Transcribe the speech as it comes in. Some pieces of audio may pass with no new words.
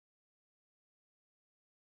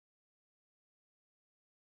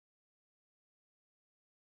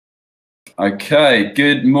Okay,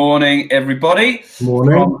 good morning, everybody.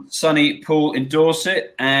 Morning. From sunny Poole in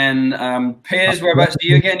Dorset. And Piers, whereabouts are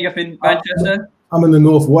you again? You up in Manchester? I'm in the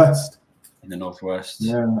northwest. In the northwest.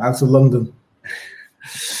 Yeah, out of London.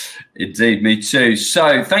 Indeed, me too.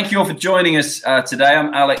 So thank you all for joining us today.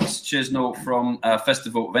 I'm Alex Chisnall from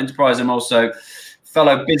Festival of Enterprise. I'm also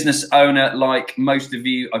fellow business owner, like most of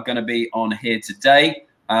you are going to be on here today.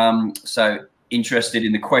 So interested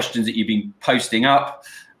in the questions that you've been posting up.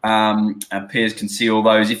 And Piers can see all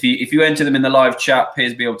those. If you enter them in the live chat,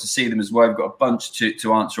 Piers will be able to see them as well. We've got a bunch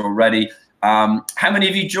to answer already. How many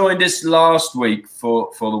of you joined us last week for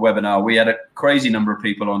the webinar? We had a crazy number of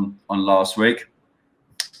people on last week.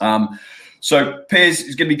 So Piers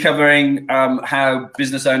is going to be covering how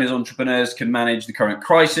business owners, entrepreneurs can manage the current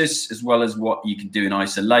crisis, as well as what you can do in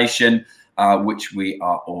isolation, which we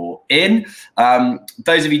are all in.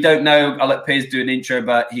 Those of you who don't know, I'll let Piers do an intro,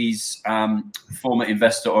 but he's former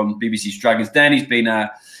investor on BBC's Dragon's Den. He's been a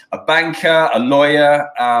banker, a lawyer,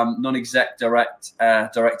 non-exec director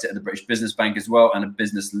at the British Business Bank as well, and a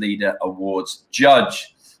Business Leader Awards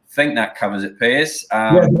judge. I think that covers it, Piers.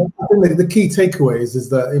 Yeah, I think the key takeaways is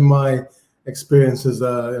that in my experience as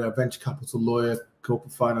a venture capital lawyer,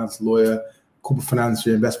 corporate finance lawyer, corporate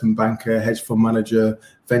financier, investment banker, hedge fund manager,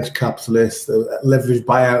 venture capitalist, leverage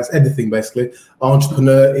buyouts, everything basically,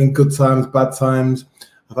 entrepreneur in good times, bad times.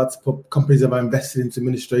 I've had to put companies that I've invested into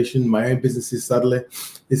administration, my own businesses, sadly,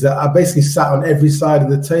 is that I basically sat on every side of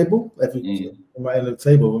the table, on my end of the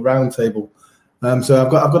table, a round table. So I've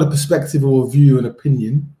got a perspective or a view and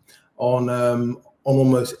opinion on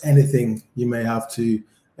almost anything you may have to,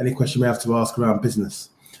 any question you may have to ask around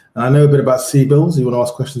business. And I know a bit about CBILS. You want to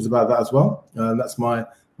ask questions about that as well. That's my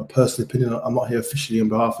personal opinion. I'm not here officially on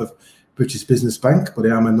behalf of British Business Bank, but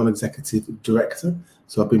I am a non-executive director,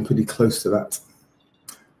 so I've been pretty close to that.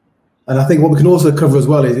 And I think what we can also cover as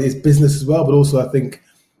well is business as well, but also I think,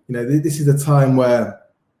 this is a time where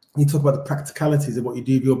you talk about the practicalities of what you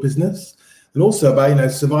do with your business, and also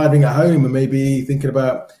about, surviving at home and maybe thinking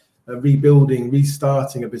about rebuilding,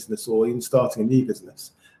 restarting a business, or even starting a new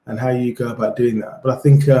business, and how you go about doing that. But I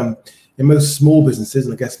think in most small businesses,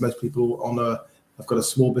 and I guess most people have got a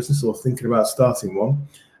small business or thinking about starting one,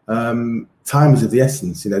 time is of the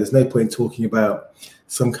essence. There's no point talking about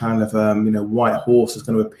some kind of white horse that's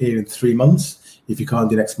going to appear in 3 months if you can't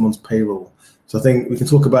do next month's payroll. So I think we can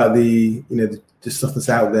talk about the stuff that's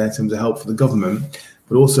out there in terms of help for the government,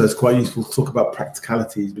 but also it's quite useful to talk about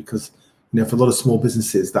practicalities, because for a lot of small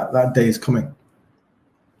businesses that day is coming.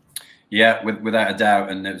 Yeah, without a doubt,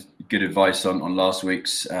 and there was good advice on last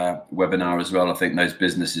week's webinar as well. I think those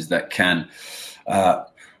businesses that can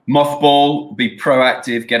mothball, be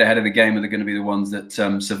proactive, get ahead of the game, are going to be the ones that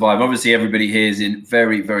survive. Obviously, everybody here is in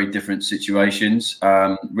very, very different situations.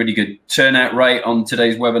 Really good turnout rate on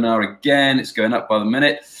today's webinar. Again, it's going up by the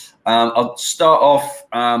minute. I'll start off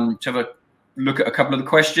to have a look at a couple of the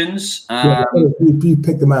questions. You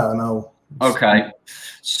pick them out, and I'll. Okay,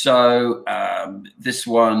 so this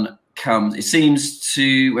one comes. It seems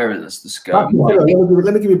to. Where is this go?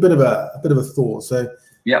 Let me give you a bit of a thought. So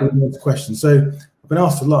yeah, question. So I've been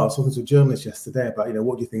asked a lot. I was talking to a journalist yesterday about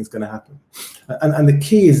what do you think is going to happen, and the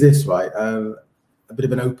key is this, right? A bit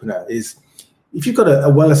of an opener is if you've got a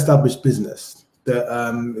well-established business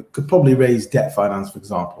that could probably raise debt finance, for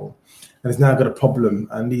example, and has now got a problem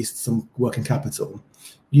and needs some working capital,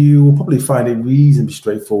 you will probably find it reasonably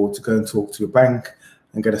straightforward to go and talk to your bank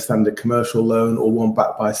and get a standard commercial loan or one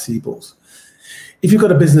backed by CBILS. If you've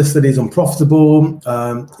got a business that is unprofitable,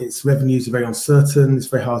 its revenues are very uncertain, it's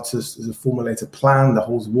very hard to formulate a plan that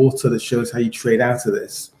holds water, that shows how you trade out of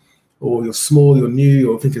this, or you're small, you're new,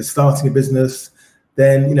 you're thinking of starting a business,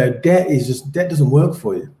 then debt doesn't work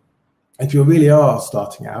for you. If you really are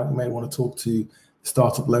starting out, you may want to talk to a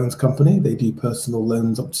startup loans company. They do personal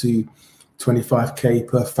loans up to 25k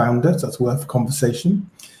per founder, so that's worth a conversation.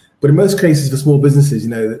 But in most cases for small businesses,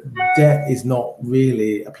 debt is not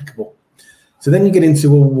really applicable. So then you get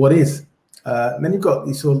into, well, what is? Then you've got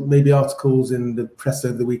these maybe articles in the press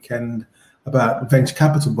over the weekend about venture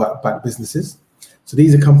capital backed businesses. So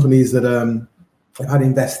these are companies that have had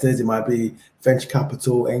investors. It might be venture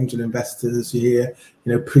capital, angel investors. You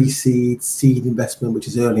hear, pre-seed, seed investment, which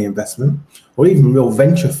is early investment, or even real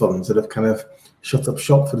venture funds that have kind of shut up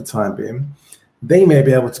shop for the time being. They may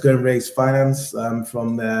be able to go and raise finance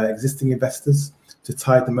from their existing investors to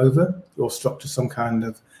tide them over, or structure some kind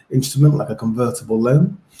of instrument like a convertible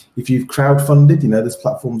loan. If you've crowdfunded, those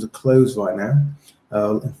platforms are closed right now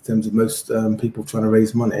in terms of most people trying to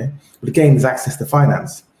raise money. But again, there's access to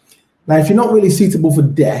finance. Now, if you're not really suitable for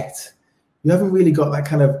debt, you haven't really got that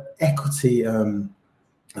kind of equity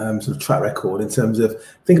sort of track record in terms of,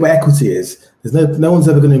 think about equity is, there's no one's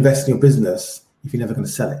ever going to invest in your business if you're never going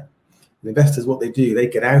to sell it. The investors, what they do, they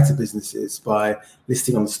get out of businesses by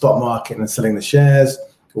listing on the stock market and selling the shares,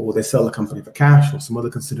 or they sell the company for cash or some other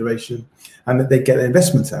consideration, and they get their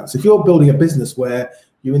investment out. So if you're building a business where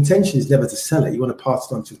your intention is never to sell it, you want to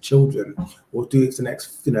pass it on to your children or do it for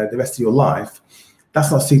the rest of your life,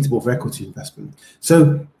 that's not suitable for equity investment.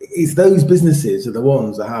 So it's those businesses are the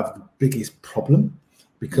ones that have the biggest problem,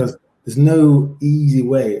 because there's no easy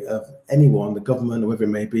way of anyone, the government or whoever it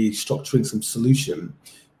may be, structuring some solution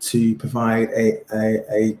to provide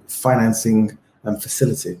a financing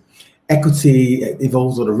facility. Equity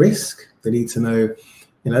involves a lot of risk. They need to know,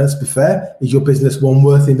 let's be fair, is your business one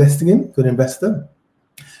worth investing in for an investor?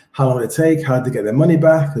 How long will it take? How do they get their money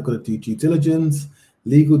back? They've got to do due diligence,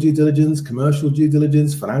 legal due diligence, commercial due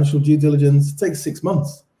diligence, financial due diligence. It takes 6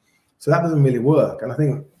 months. So that doesn't really work. And I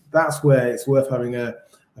think that's where it's worth having a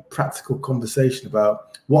practical conversation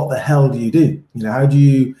about what the hell do you do? How do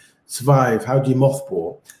you survive? How do you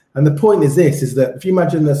mothball? And the point is this, is that if you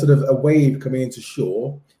imagine a sort of a wave coming into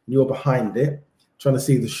shore, and you're behind it, trying to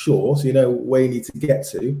see the shore, so you know where you need to get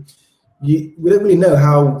to, we don't really know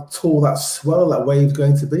how tall that swell, that wave is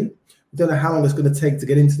going to be. We don't know how long it's going to take to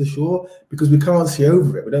get into the shore, because we can't see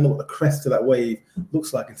over it. We don't know what the crest of that wave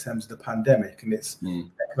looks like in terms of the pandemic and its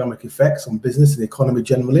economic effects on business and the economy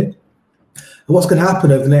generally. And what's going to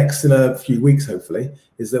happen over the next few weeks, hopefully,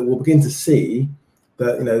 is that we'll begin to see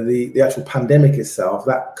that the actual pandemic itself,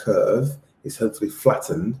 that curve is hopefully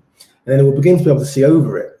flattened, and then we'll begin to be able to see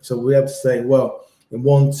over it. So we'll be able to say, well, in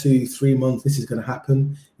 1, 2, 3 months, this is going to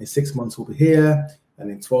happen. In 6 months, we'll be here. And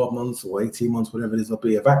in 12 months or 18 months, whatever it is, there'll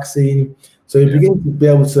be a vaccine. So you begin to be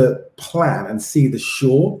able to plan and see the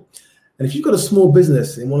shore. And if you've got a small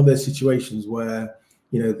business in one of those situations where,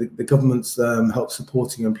 the government's help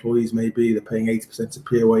supporting employees, maybe they're paying 80% of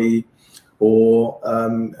PAYE, or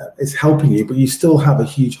it's helping you, but you still have a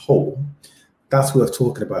huge hole, that's worth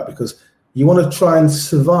talking about, because you want to try and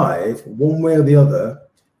survive one way or the other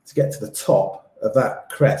to get to the top of that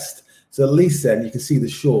crest. So at least then you can see the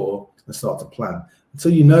shore and start to plan.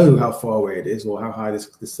 Until you know how far away it is or how high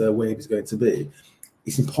this wave is going to be,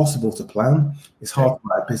 it's impossible to plan. It's hard to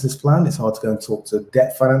write a business plan. It's hard to go and talk to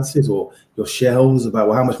debt finances or your shareholders about,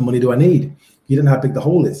 well, how much money do I need? You don't know how big the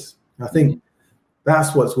hole is. And I think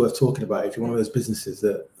that's what's worth talking about if you're one of those businesses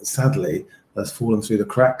that sadly has fallen through the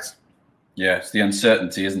cracks. Yeah, it's the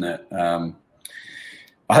uncertainty, isn't it? I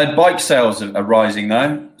heard bike sales are rising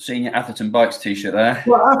though. Seeing your Atherton Bikes t-shirt there.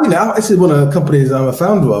 Well, I think this is one of the companies I'm a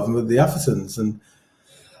founder of, with the Athertons, and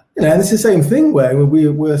and it's the same thing where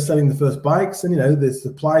we're selling the first bikes, and the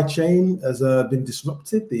supply chain has been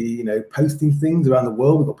disrupted. The posting things around the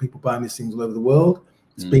world, we've got people buying these things all over the world.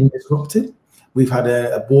 It's been disrupted. We've had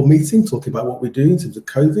a board meeting talking about what we're doing in terms of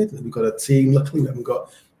COVID. We've got a team. Luckily, we haven't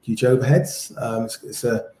got huge overheads. It's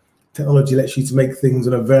a technology lets you to make things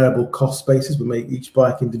on a variable cost basis. We make each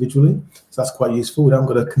bike individually, so that's quite useful. We haven't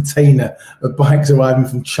got a container of bikes arriving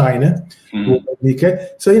from China or the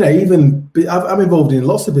UK. So I'm involved in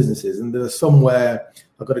lots of businesses, and there's some where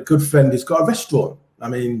I've got a good friend who's got a restaurant.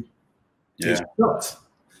 It's not. So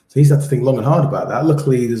he's had to think long and hard about that.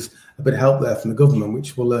 Luckily, there's a bit of help there from the government,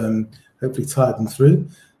 which will hopefully tide them through.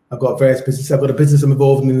 I've got various businesses. I've got a business I'm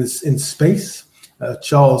involved in space.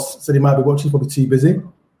 Charles said he might be watching. He's probably too busy.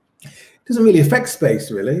 Doesn't really affect space,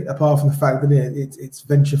 really, apart from the fact that it's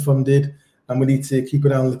venture funded and we need to keep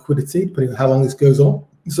an eye on liquidity, depending on how long this goes on.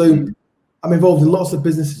 So I'm involved in lots of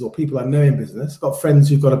businesses, or people I know in business. I've got friends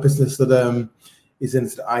who've got a business that is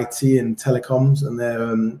into IT and telecoms, and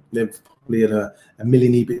they're probably at a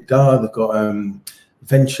million EBITDA. They've got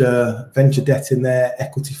venture debt in there,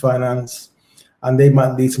 equity finance, and they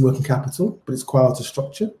might need some working capital, but it's quite hard to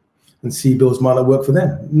structure. And CBILS might not work for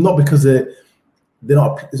them, not because it's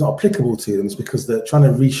not applicable to them. It's because they're trying to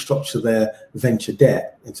restructure their venture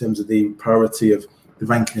debt in terms of the priority of the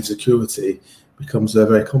ranking of security becomes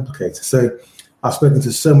very complicated. So I've spoken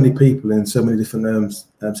to so many people in so many different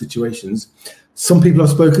situations. Some people I've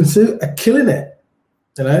spoken to are killing it.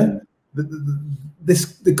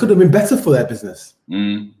 They could have been better for their business.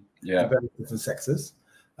 In very different sectors.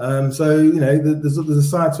 There's a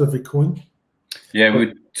side to every coin. Yeah, we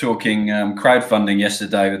were talking crowdfunding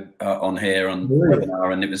yesterday on here on the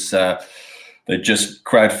webinar, and it was they just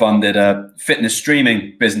crowdfunded a fitness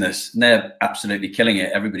streaming business, and they're absolutely killing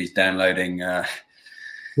it. Everybody's downloading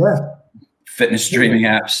fitness streaming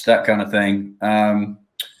apps, that kind of thing.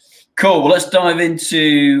 Cool. Well, let's dive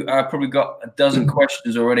into. I've probably got a dozen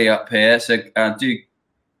questions already up here, so do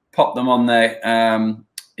pop them on there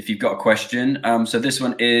if you've got a question. So this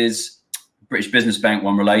one is British Business Bank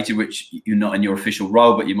one related, which you're not in your official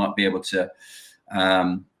role, but you might be able to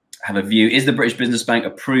have a view. Is the British Business Bank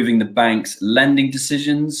approving the bank's lending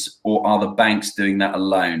decisions, or are the banks doing that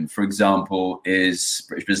alone? For example, is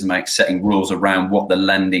British Business Bank setting rules around what the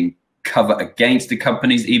lending cover against the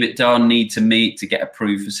company's EBITDA need to meet to get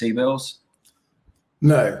approved for CBILS?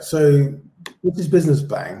 No. So British Business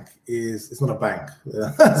Bank it's not a bank.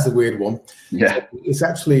 That's a weird one. Yeah. It's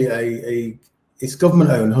actually it's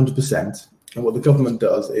government owned 100%. And what the government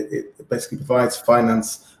does, it basically provides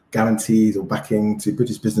finance guarantees or backing to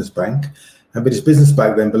British Business Bank, and British Business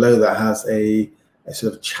Bank then below that has a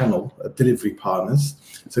sort of channel of delivery partners.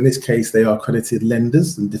 So in this case, they are accredited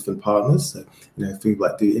lenders and different partners. So, things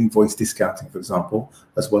like do invoice discounting, for example,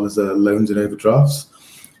 as well as loans and overdrafts.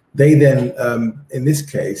 They then, in this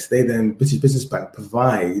case, British Business Bank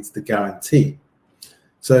provides the guarantee.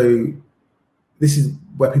 So this is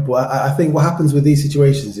where people, I think what happens with these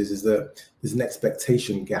situations is that there's an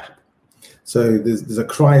expectation gap. So there's a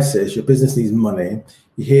crisis, your business needs money,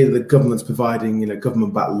 you hear the government's providing,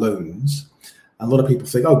 government-backed loans, and a lot of people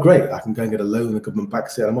think, oh, great, I can go and get a loan, the government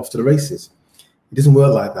backs it, and I'm off to the races. It doesn't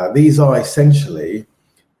work like that. These are essentially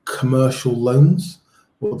commercial loans.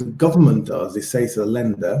 What the government does is say to the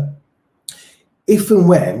lender, if and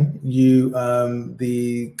when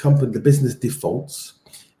the business defaults,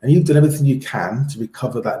 and you've done everything you can to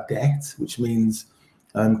recover that debt, which means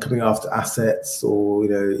coming after assets or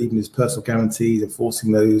even as personal guarantees,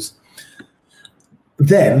 enforcing those,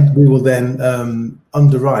 then we will then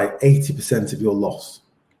underwrite 80% of your loss.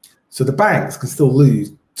 So the banks can still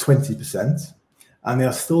lose 20%, and they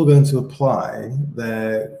are still going to apply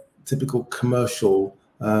their typical commercial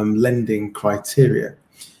lending criteria,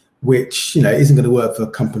 which isn't going to work for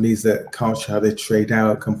companies that can't show how they trade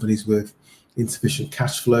out, companies with insufficient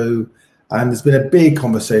cash flow. And there's been a big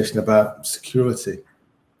conversation about security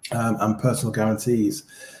and personal guarantees.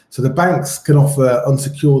 So the banks can offer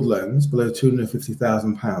unsecured loans below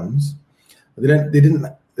 £250,000. They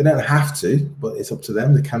don't have to, but it's up to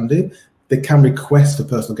them. They can do. They can request for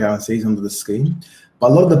personal guarantees under the scheme.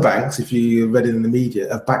 But a lot of the banks, if you read it in the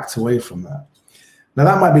media, have backed away from that. Now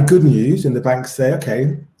that might be good news, and the banks say,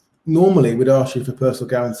 okay, normally we'd ask you for personal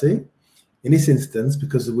guarantee. In this instance,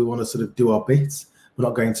 because we want to sort of do our bit, we're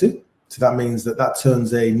not going to. So that means that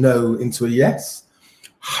turns a no into a yes.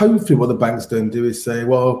 Hopefully what the banks don't do is say,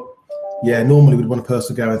 well, yeah, normally we'd want a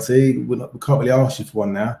personal guarantee. We can't really ask you for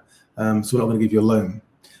one now, so we're not going to give you a loan.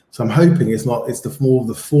 So I'm hoping it's more of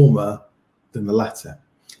the former than the latter.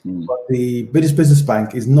 But the British Business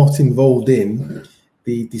Bank is not involved in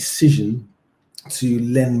the decision to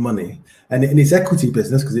lend money. And in its equity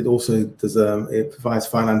business, because it also does, it provides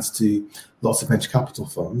finance to lots of venture capital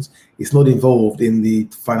funds, it's not involved in the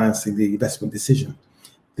financing the investment decision.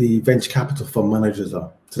 The venture capital fund managers are.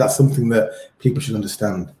 So that's something that people should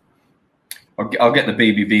understand. I'll get the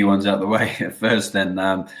BBB ones out of the way first then.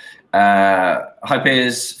 Hi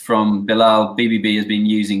Piers from Bilal. BBB has been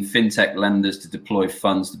using fintech lenders to deploy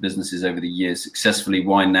funds to businesses over the years successfully.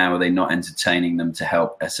 Why now are they not entertaining them to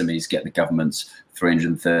help SMEs get the government's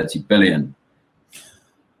 330 billion?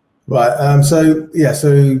 Right. So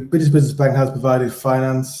British Business Bank has provided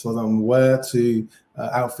finance, as I'm aware, to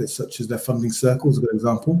outfits such as their funding circles, a good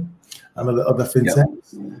example, and other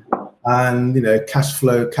fintechs, and cash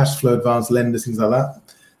flow advance lenders, things like that.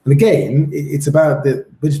 And again, it's about the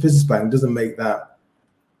British Business Bank doesn't make that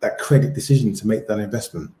credit decision to make that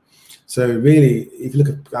investment. So really, if you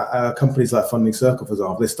look at companies like Funding Circle, for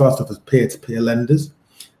example, they started off as peer-to-peer lenders,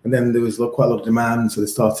 and then there was quite a lot of demand, so they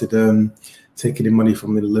started taking in money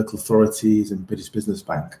from the local authorities and British Business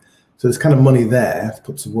Bank. So there's kind of money there to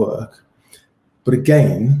put to work. But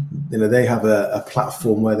again, they have a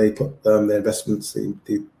platform where they put their investments,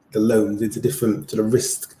 the loans, into different sort of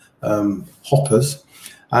risk hoppers,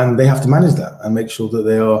 and they have to manage that and make sure that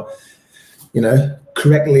they are,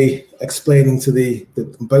 correctly explaining to the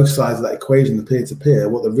both sides of that equation, the peer-to-peer,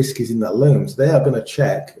 what the risk is in that loan. So they are going to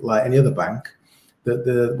check, like any other bank,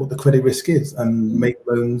 what the credit risk is and make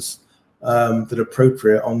loans that are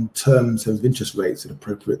appropriate on terms of interest rates that are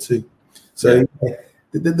appropriate too. So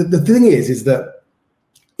the thing is that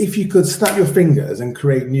if you could snap your fingers and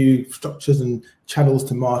create new structures and channels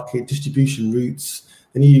to market, distribution routes,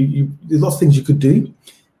 then there's lots of things you could do.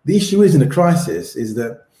 The issue is in a crisis is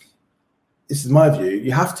that, this is my view,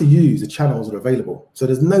 you have to use the channels that are available. So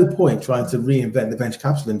there's no point trying to reinvent the venture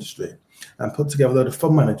capital industry and put together a load of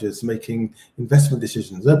fund managers making investment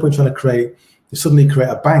decisions. There's no point trying to suddenly create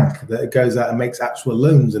a bank that goes out and makes actual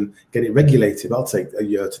loans and get it regulated. I'll take a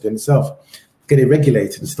year to do it itself. Get it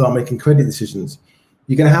regulated and start making credit decisions.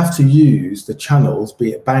 You're going to have to use the channels,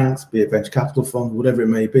 be it banks, be it venture capital funds, whatever it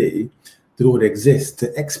may be, that already exist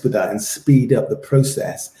to expedite and speed up the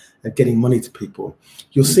process of getting money to people.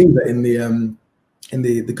 You'll see that in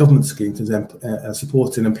the government schemes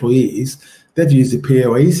supporting employees, they've used the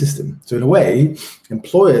PAYE system. So in a way,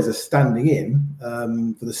 employers are standing in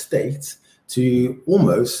for the state to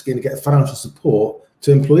almost get financial support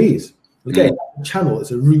to employees. Again, a channel,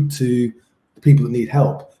 it's a route to the people that need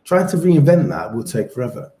help. Trying to reinvent that will take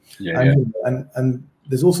forever. And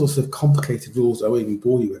there's all sorts of complicated rules I won't even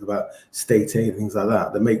bore you with about state aid and things like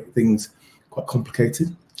that make things quite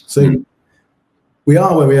complicated. So we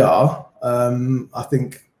are where we are. I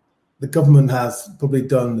think the government has probably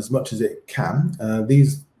done as much as it can.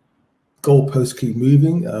 These goalposts keep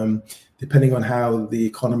moving, depending on how the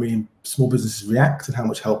economy and small businesses react and how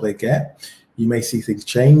much help they get. You may see things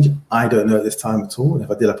change. I don't know at this time at all. And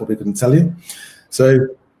if I did, I probably couldn't tell you. So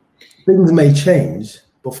things may change,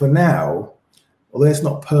 but for now, although it's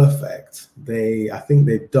not perfect, I think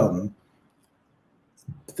they've done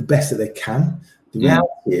the best that they can. The reality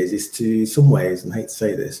is to, in some ways, and I hate to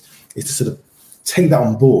say this, is to sort of take that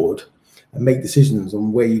on board and make decisions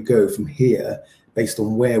on where you go from here based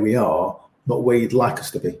on where we are, not where you'd like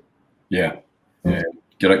us to be. Yeah.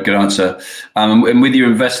 Good answer. And with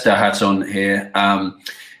your investor hat on here,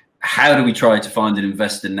 how do we try to find an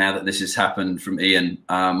investor now that this has happened from Ian?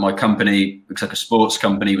 My company looks like a sports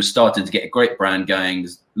company. We're starting to get a great brand going.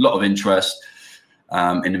 There's a lot of interest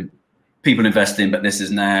in people investing, but this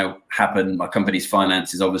has now happened. My company's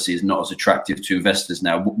finances obviously is not as attractive to investors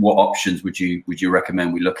now. What options would you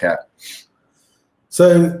recommend we look at?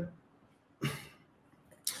 So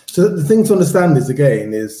the thing to understand is,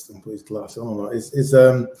 again, put his glass on,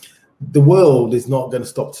 the world is not going to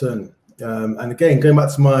stop turning. And again, going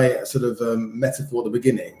back to my sort of metaphor at the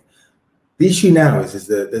beginning, the issue now is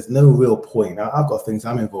that there's no real point. I've got things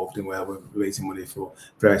I'm involved in where we're raising money for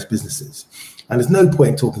various businesses, and there's no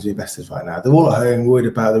point talking to investors right now. They're all at home, worried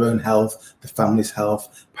about their own health, their family's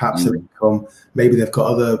health, perhaps their income. Maybe they've got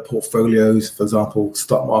other portfolios, for example,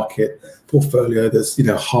 stock market portfolio that's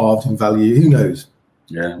halved in value. Who knows?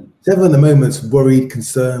 Yeah. So everyone at the moment's worried,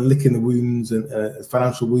 concerned, licking the wounds and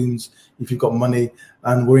financial wounds if you've got money,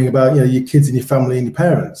 and worrying about your kids and your family and your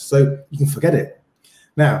parents. So you can forget it.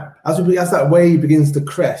 Now, as that wave begins to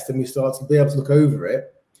crest and we start to be able to look over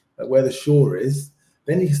it at where the shore is,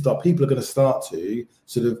 then people are going to start to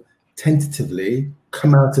sort of tentatively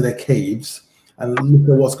come out of their caves and look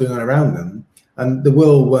at what's going on around them, and the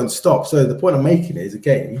world won't stop. So the point I'm making is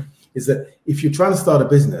that if you're trying to start a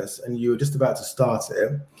business and you're just about to start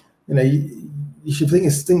it, you should think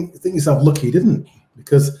yourself lucky you didn't,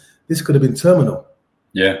 because this could have been terminal.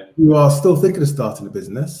 Yeah. You are still thinking of starting a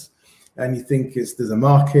business and you think there's a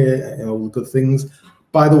market and all the good things.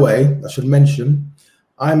 By the way, I should mention,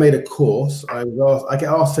 I made a course. I get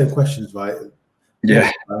asked the same questions, right?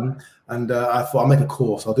 Yeah. And I thought I'll make a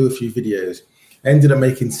course. I'll do a few videos. I ended up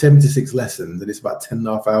making 76 lessons, and it's about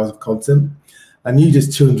 10.5 hours of content. I knew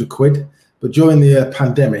just 200 quid, but during the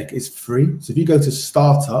pandemic, it's free. So if you go to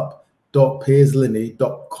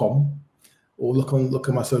startup.pierslinney.com or look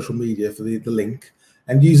on my social media for the link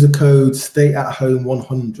and use the code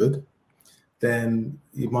STAYATHOME100, then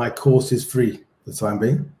my course is free for the time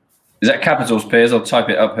being. Is that capitals, Piers? I'll type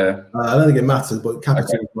it up here. I don't think it matters, but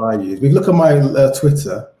capitals I use. If you look at my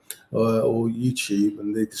Twitter or YouTube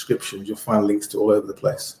and the descriptions, you'll find links to all over the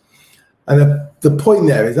place. And the point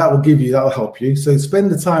there is that will help you. So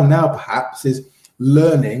spend the time now, perhaps, is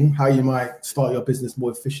learning how you might start your business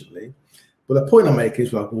more efficiently. But the point I'm making,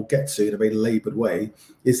 as well, we'll get to in a very laboured way,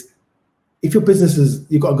 is if your business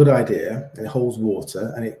you've got a good idea and it holds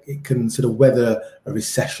water and it can sort of weather a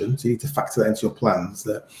recession, so you need to factor that into your plans,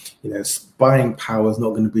 that buying power is not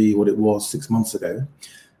going to be what it was 6 months ago,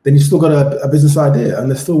 then you've still got a business idea, and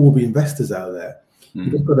there still will be investors out there.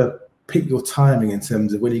 You've just got to pick your timing in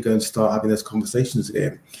terms of when you're going to start having those conversations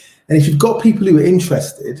again. And if you've got people who are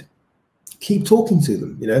interested, keep talking to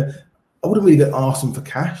them. I wouldn't really go ask them for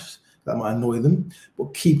cash. That might annoy them,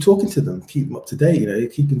 but keep talking to them, keep them up to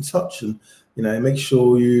date, keep in touch, and make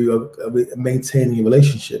sure you are maintaining a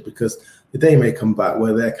relationship, because the day may come back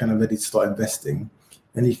where they're kind of ready to start investing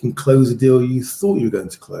and you can close a deal you thought you were going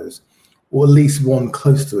to close, or at least one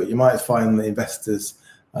close to it. You might find that investors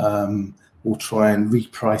will try and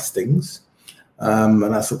reprice things, and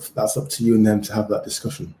that's up to you and them to have that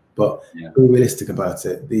discussion. But be realistic about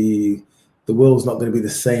it. The world's not going to be the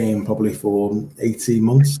same probably for 18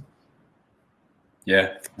 months. Yeah.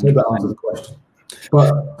 I hope that answers the question.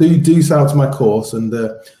 But do sign up to my course and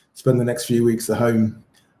spend the next few weeks at home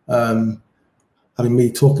having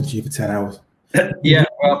me talking to you for 10 hours. Yeah,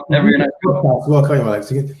 well, well, can't you,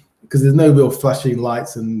 Alex? Because there's no real flashing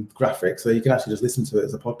lights and graphics, so you can actually just listen to it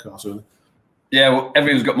as a podcast, really. Yeah, well,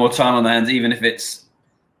 everyone's got more time on their hands, even if it's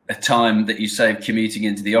a time that you save commuting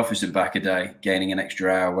into the office and back a day, gaining an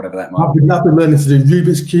extra hour, whatever that might be. I've been learning to do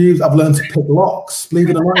Rubik's Cubes. I've learned to pick locks. Believe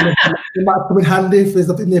it or not, it might come in handy if there's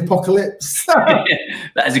nothing in the apocalypse.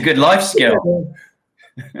 That is a good life skill.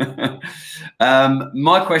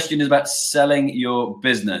 My question is about selling your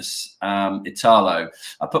business, Italo.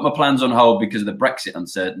 I put my plans on hold because of the Brexit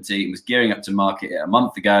uncertainty and was gearing up to market it a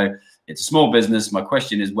month ago. It's a small business. My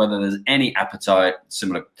question is whether there's any appetite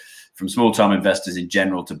similar from small-time investors in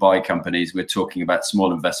general to buy companies. We're talking about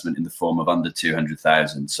small investment in the form of under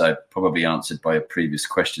 200,000. So probably answered by a previous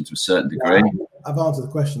question to a certain degree. Yeah, I've answered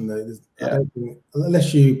the question though. I don't think,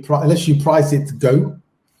 unless you price it to go,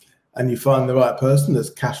 and you find the right person that's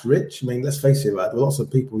cash rich. I mean, let's face it, right? There are lots of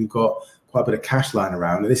people who've got quite a bit of cash lying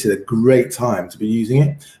around, and this is a great time to be using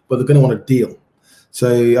it, but they're going to want a deal. So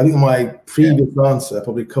I think my previous answer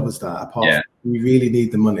probably covers that. Apart from you really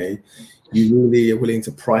need the money, you really are willing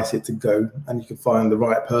to price it to go, and you can find the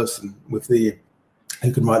right person with who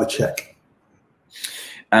can write the check.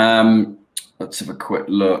 Let's have a quick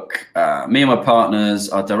look. Me and my partners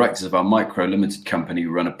are directors of our micro limited company.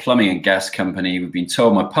 We run a plumbing and gas company. We've been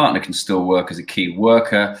told my partner can still work as a key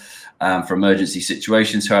worker for emergency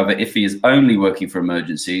situations. However, if he is only working for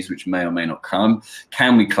emergencies, which may or may not come,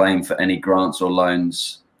 can we claim for any grants or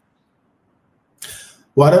loans?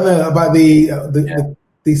 Well, I don't know about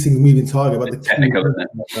these things moving target, but the technical, isn't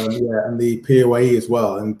it? And the POA as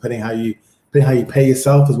well, and depending how you pay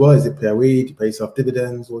yourself as well. Is it POE? Do you pay yourself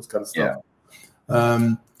dividends? All this kind of stuff.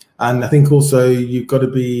 And I think also you've got to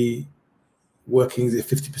be working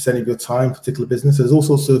 50% of your time, particular business. There's all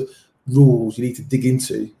sorts of rules you need to dig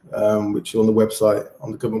into, which are on the website,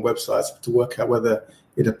 on the government websites, to work out whether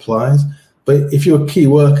it applies. But if you're a key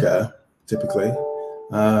worker, typically,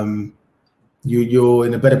 you're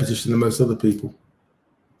in a better position than most other people.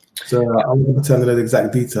 So I'm going to pretend to know the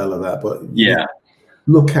exact detail of that, but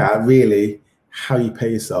look at really how you pay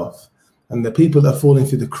yourself. And the people that are falling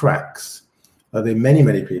through the cracks are there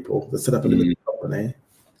many people that set up a limited company.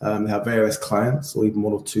 They have various clients, or even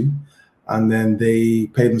one or two, and then they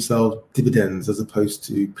pay themselves dividends as opposed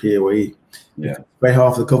to POE. Yeah, very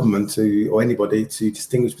hard for the government or anybody to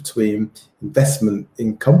distinguish between investment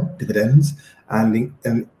income, dividends, and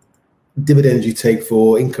dividends you take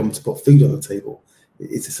for income to put food on the table.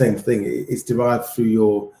 It's the same thing. It's derived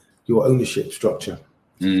through your ownership structure.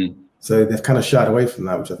 So they've kind of shied away from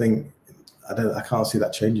that, which I think I can't see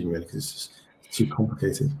that changing really, because it's just too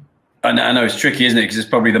complicated. I know it's tricky, isn't it? Because it's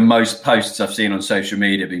probably the most posts I've seen on social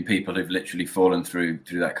media being people who've literally fallen through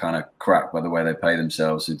that kind of crack by the way they pay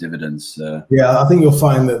themselves with dividends. Yeah, I think you'll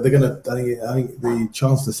find that they're going to. I think the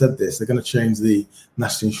Chancellor said this. They're going to change the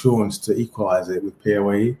national insurance to equalise it with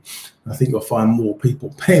POE. I think you'll find more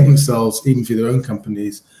people paying themselves even through their own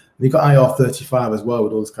companies. And you've got IR35 as well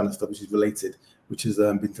with all this kind of stuff which is related, which has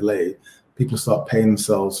been delayed. People start paying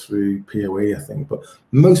themselves through POE, I think. But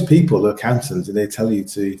most people are accountants, and they tell you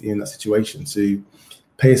in that situation to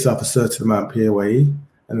pay yourself a certain amount POE, and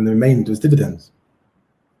then the remainder is dividends.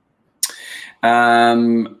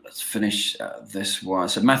 Let's finish this one.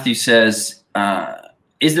 So Matthew says,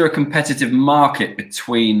 is there a competitive market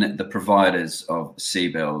between the providers of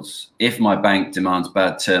CBILS? If my bank demands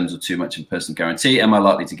bad terms or too much in personal guarantee, am I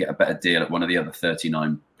likely to get a better deal at one of the other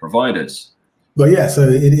 39 providers? Well, yeah, so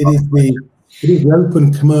it is the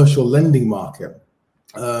open commercial lending market.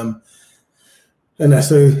 And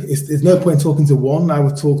so there's no point talking to one. I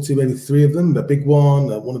would talk to maybe three of them, the big one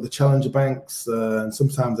of the challenger banks, and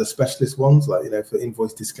sometimes the specialist ones, like, for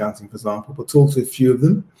invoice discounting, for example, but talk to a few of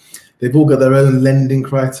them. They've all got their own lending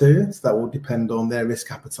criteria, so that will depend on their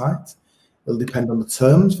risk appetite. It'll depend on the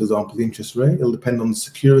terms, for example, the interest rate. It'll depend on the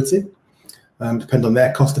security, depend on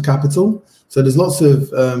their cost of capital. So there's lots of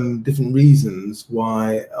different reasons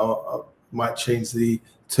why might change the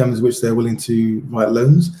terms in which they're willing to write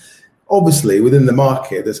loans. Obviously, within the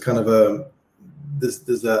market, there's kind of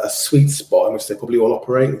a sweet spot in which they probably all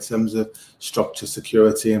operate in terms of structure,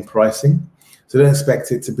 security, and pricing. So don't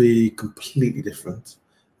expect it to be completely different.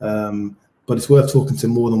 But it's worth talking to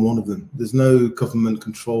more than one of them. There's no government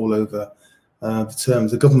control over the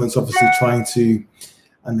terms. The government's obviously trying to,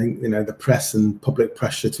 and then the press and public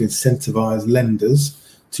pressure to incentivize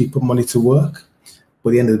lenders to put money to work. But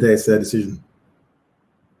at the end of the day, it's their decision.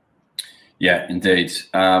 Yeah, indeed.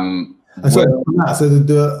 So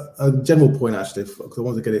a general point, actually, because I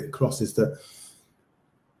want to get it across, is that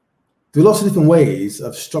there are lots of different ways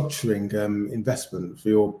of structuring investment for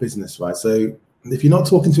your business, right? So if you're not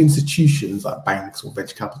talking to institutions like banks or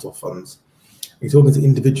venture capital funds, you're talking to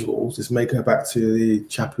individuals. This may go back to the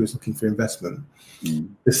chap who's looking for investment.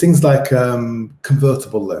 There's things like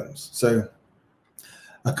convertible loans. So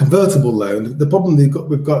A convertible loan, the problem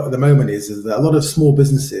we've got at the moment is that a lot of small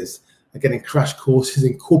businesses are getting crash courses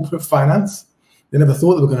in corporate finance. They never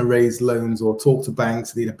thought they were going to raise loans or talk to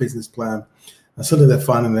banks, need a business plan, and suddenly they're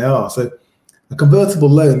finding they are. So a convertible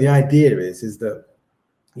loan, the idea is that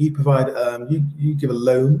you provide, you give a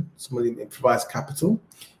loan, somebody provides capital.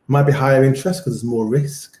 It might be higher interest because there's more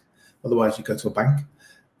risk. Otherwise, you go to a bank.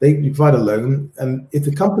 You provide a loan, and if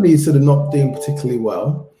the company is sort of not doing particularly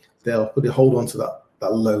well, they'll put a hold on to that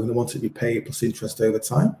loan and want it to be paid plus interest over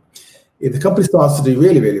time. If the company starts to do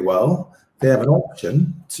really, really well, they have an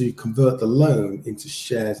option to convert the loan into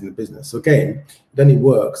shares in the business. So again, it only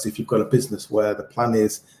works if you've got a business where the plan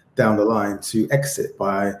is down the line to exit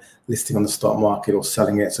by listing on the stock market or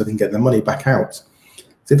selling it so they can get their money back out.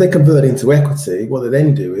 So if they convert into equity, what they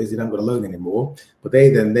then do is they don't got a loan anymore, but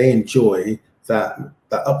they enjoy that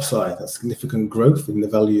upside, that significant growth in the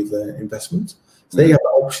value of their investment. So they have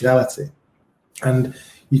that optionality. And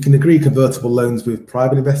you can agree convertible loans with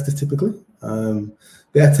private investors typically.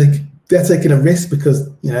 They're taking a risk because,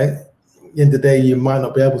 at the end of the day, you might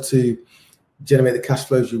not be able to generate the cash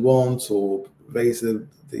flows you want or raise the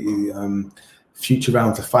future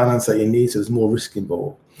rounds of finance that you need, so there's more risk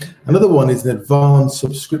involved. Another one is an advanced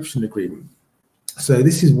subscription agreement. So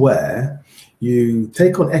this is where you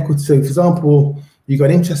take on equity. So for example, you've got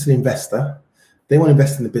an interested investor, they want to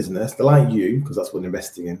invest in the business, they like you, because that's what they're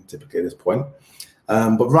investing in typically at this point.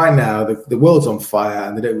 But right now, the world's on fire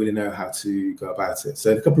and they don't really know how to go about it.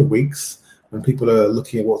 So in a couple of weeks, when people are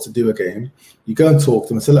looking at what to do again, you go and talk to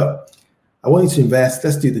them and say, look, I want you to invest,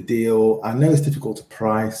 let's do the deal. I know it's difficult to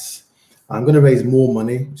price. I'm going to raise more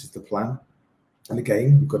money, which is the plan. And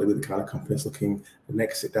again, you've got to be the kind of company that's looking at an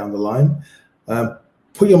exit down the line.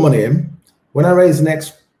 Put your money in. When I raise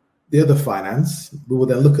the other finance, we will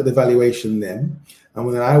then look at the valuation then,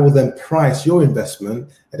 and I will then price your investment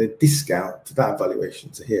at a discount to that valuation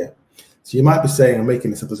to here. So you might be saying, I'm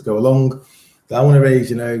making this up as I go along, that I want to raise,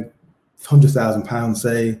 £100,000,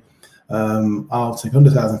 say, I'll take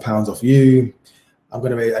 £100,000 off you. I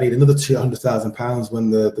need another £200,000 when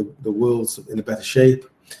the world's in a better shape.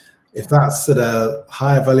 If that's at a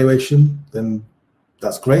higher valuation, then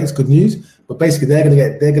that's great, it's good news. But basically they're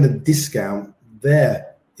going to discount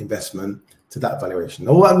their investment to that valuation.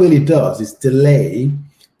 And what that really does is delay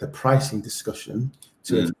the pricing discussion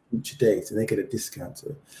to a future date, and they get a discount to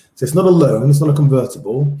it. So it's not a loan, it's not a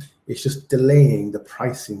convertible, it's just delaying the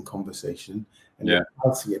pricing conversation and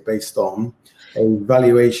pricing it based on a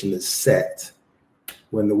valuation that's set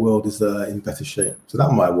when the world is in better shape. So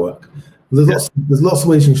that might work. There's lots of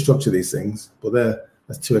ways you can structure these things, but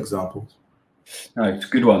that's two examples. No, it's a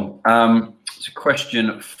good one. It's a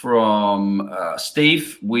question from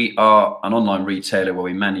Steve. We are an online retailer where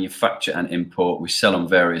we manufacture and import. We sell on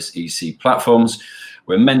various EC platforms.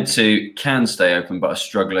 We're can stay open, but are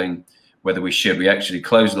struggling whether we should. We actually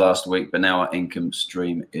closed last week, but now our income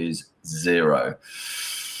stream is zero.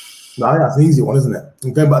 No, that's an easy one, isn't it?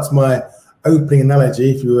 And going back to my opening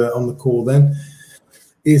analogy, if you were on the call then,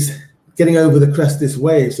 is getting over the crest this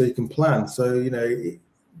wave so you can plan. So,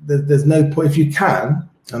 there's no point, if you can,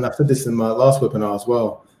 and I said this in my last webinar as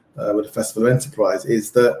well with the Festival of Enterprise,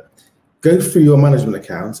 is that go through your management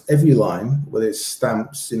accounts, every line, whether it's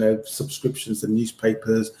stamps, subscriptions to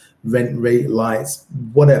newspapers, rent rate, lights,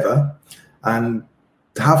 whatever, and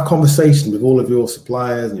to have conversations with all of your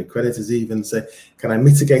suppliers and your creditors, even say, can I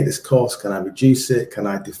mitigate this cost? Can I reduce it? Can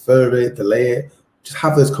I defer it, delay it? Just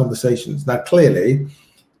have those conversations. Now, clearly,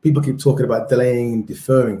 people keep talking about delaying and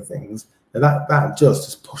deferring things, and that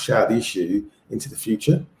just push out the issue into the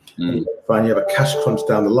future. And you find you have a cash crunch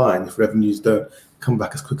down the line if revenues don't come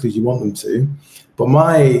back as quickly as you want them to. But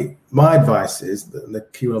my advice is, that the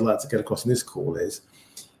key one I'd like to get across in this call is,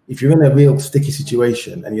 if you're in a real sticky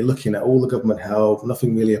situation and you're looking at all the government help,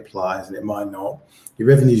 nothing really applies, and it might not, your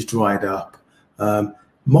revenue's dried up,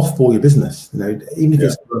 mothball your business. Even if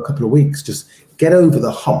it's for a couple of weeks, just get over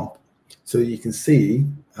the hump so you can see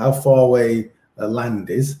how far away land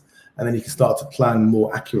is, and then you can start to plan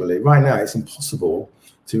more accurately. Right now, it's impossible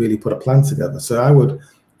to really put a plan together. So I would,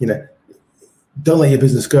 don't let your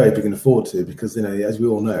business go if you can afford to, because, as we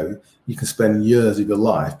all know, you can spend years of your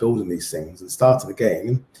life building these things and starting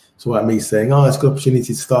again. So like me saying, it's a good opportunity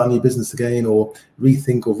to start a new business again, or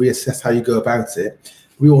rethink or reassess how you go about it.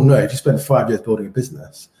 We all know if you spend 5 years building a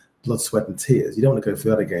business, blood, sweat and tears, you don't want to go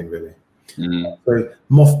through that again, really. So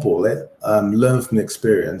mothball it, learn from the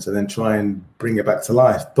experience, and then try and bring it back to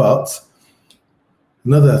life. But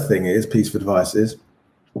another thing piece of advice is,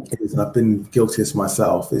 and I've been guilty of this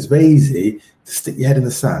myself, it's very easy to stick your head in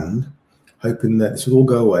the sand, hoping that this will all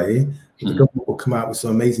go away. The government will come out with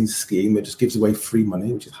some amazing scheme that just gives away free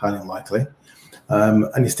money, which is highly unlikely.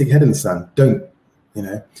 and you stick your head in the sand. Don't,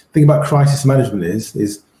 think about crisis management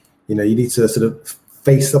is, you need to sort of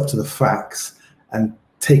face up to the facts and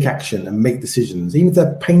take action and make decisions, even if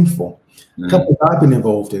they're painful. Companies I've been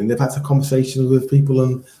involved in, they've had some conversations with people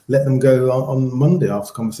and let them go on Monday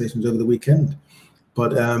after conversations over the weekend.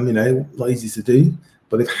 But, not easy to do,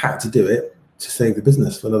 but they've had to do it to save the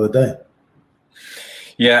business for another day.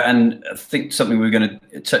 Yeah, and I think something we were going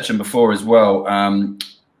to touch on before as well,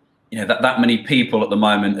 that many people at the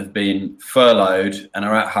moment have been furloughed and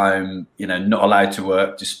are at home, not allowed to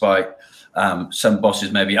work, despite some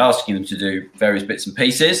bosses maybe asking them to do various bits and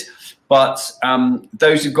pieces. But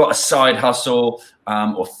those who've got a side hustle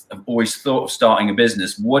or have always thought of starting a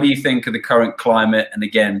business, what do you think of the current climate? And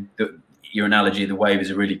again, your analogy of the wave is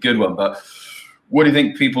a really good one, but what do you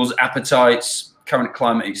think people's appetites, current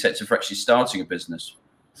climate, etc., for actually starting a business?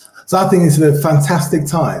 So I think it's a fantastic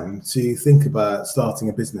time to think about starting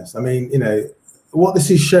a business. I mean, what this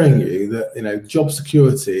is showing you that, job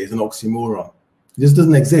security is an oxymoron. It just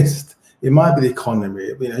doesn't exist. It might be the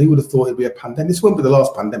economy. Who would have thought it'd be a pandemic? This won't be the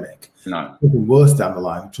last pandemic. No. It'll be worse down the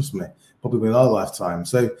line, trust me, probably in our lifetime.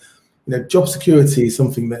 So, job security is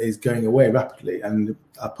something that is going away rapidly. And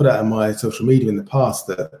I put out on my social media in the past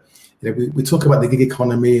that, we talk about the gig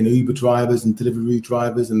economy and Uber drivers and delivery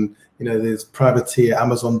drivers and, there's privateer,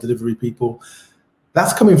 Amazon delivery people.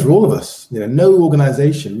 That's coming for all of us. No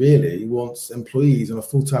organization really wants employees on a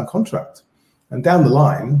full-time contract. And down the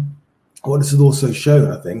line, what this has also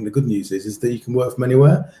shown, I think, the good news is that you can work from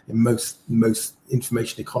anywhere in most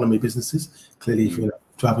information economy businesses. Clearly, if you're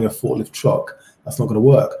driving a forklift truck, that's not going to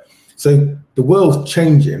work. So the world's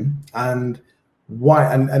changing, and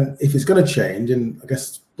if it's going to change, and I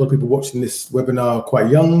guess a lot of people watching this webinar are quite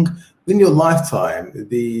young, in your lifetime,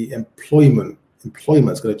 the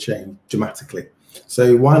employment's going to change dramatically.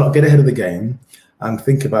 So why not get ahead of the game and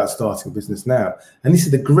think about starting a business now? And this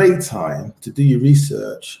is a great time to do your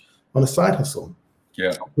research on a side hustle. Yeah,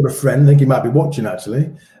 I've got a friend, I think he might be watching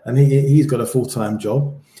actually, and he's got a full-time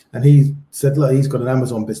job, and he said, look, he's got an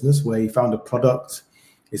Amazon business where he found a product.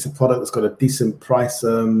 It's a product that's got a decent price,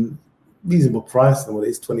 reasonable price, and what it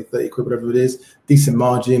is, 20, 30 quid, whatever it is, decent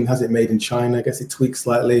margin, has it made in China, I guess it tweaks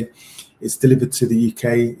slightly. It's delivered to the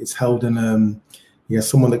UK. It's held in,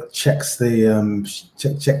 someone that checks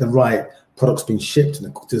check the right product's been shipped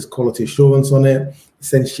and there's quality assurance on it.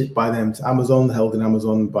 It's then shipped by them to Amazon, held in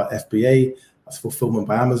Amazon by FBA. That's fulfillment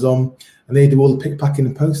by Amazon. And they do all the pick, packing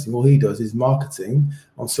and posting. All he does is marketing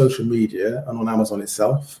on social media and on Amazon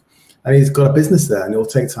itself. And he's got a business there, and it will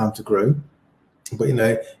take time to grow. But,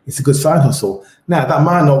 it's a good side hustle. Now, that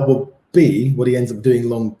might not be what he ends up doing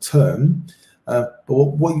long term. But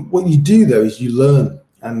what you do, though, is you learn.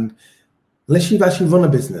 And unless you've actually run a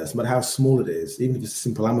business, no matter how small it is, even if it's a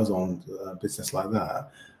simple Amazon business like that,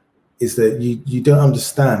 is that you don't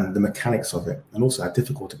understand the mechanics of it, and also how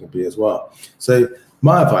difficult it can be as well. So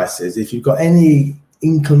my advice is, if you've got any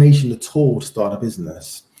inclination at all to start a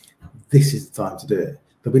business, this is the time to do it.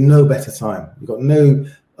 There'll be no better time. You've got no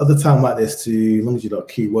other time like this to, as long as you're not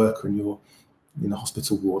a key worker and you're in a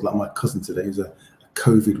hospital ward, like my cousin today, who's a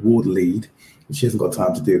COVID ward lead, and she hasn't got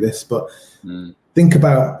time to do this. But think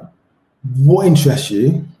about what interests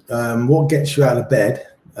you, what gets you out of bed,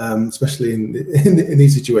 especially in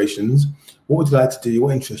these situations. What would you like to do?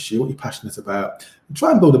 What interests you? What you're passionate about? And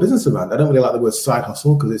try and build a business around it. I don't really like the word side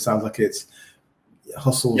hustle because it sounds like it's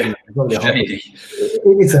hustle. Yeah,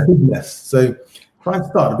 it's a business. So try and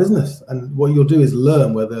start a business, and what you'll do is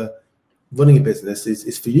learn whether running a business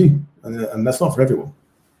is for you, and that's not for everyone.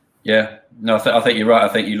 Yeah, no, I think you're right.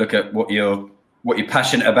 I think you look at what you're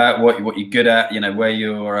passionate about, what you're good at, where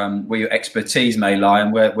your expertise may lie,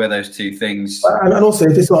 and where those two things. And also,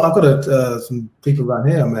 if it's like, I've got some people around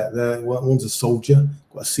here I met there. One's a soldier,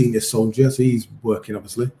 quite a senior soldier, so he's working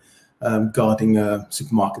obviously, guarding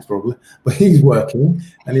supermarkets probably, but he's working,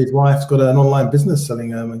 and his wife's got an online business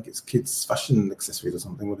selling and gets kids fashion accessories or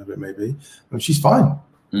something, whatever it may be, and she's fine.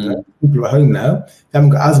 People are at home now, they haven't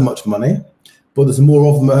got as much money, but there's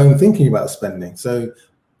more of them at home thinking about spending. So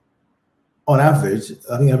on average,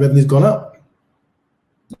 I think our revenue's gone up.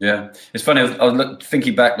 Yeah, it's funny. I was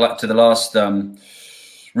thinking back to the last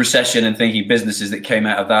recession and thinking businesses that came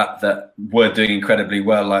out of that were doing incredibly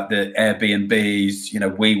well, like the Airbnbs,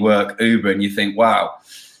 WeWork, Uber, and you think, wow,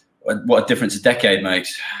 what a difference a decade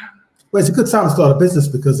makes. Well, it's a good time to start a business,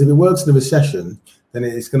 because if it works in a recession, then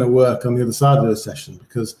it's going to work on the other side of the recession,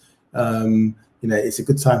 because it's a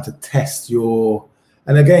good time to test your.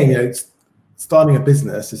 And again, starting a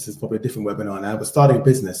business, this is probably a different webinar now, but starting a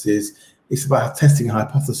business it's about testing a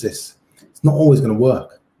hypothesis. It's not always going to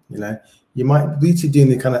work. you might be doing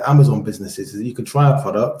the kind of Amazon businesses. You can try a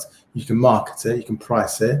product, you can market it, you can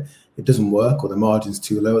price it. It doesn't work, or the margin's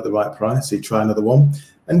too low at the right price, so you try another one.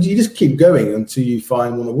 And you just keep going until you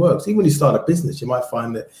find one that works. Even when you start a business, you might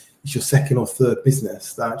find that it's your second or third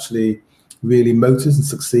business that actually really motors and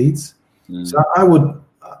succeeds. So I would,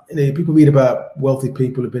 people read about wealthy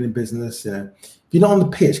people who've been in business. If you're not on the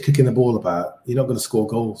pitch kicking the ball about, you're not going to score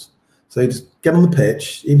goals. So you just get on the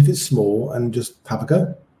pitch, even if it's small, and just have a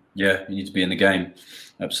go. Yeah, you need to be in the game.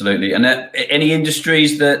 Absolutely. And any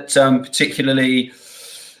industries that particularly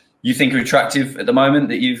you think are attractive at the moment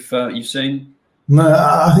that you've seen? No,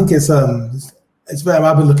 I think it's very.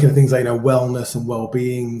 I've been looking at things like wellness and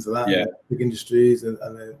well-being, so that big industries, and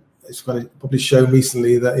it's going to probably shown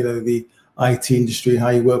recently that the IT industry and how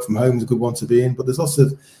you work from home is a good one to be in. But there's lots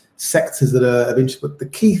of sectors that are of interest. But the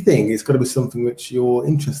key thing is got to be something which you're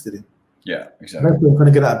interested in. Yeah, exactly. I'm trying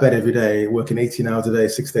to get out of bed every day, working 18 hours a day,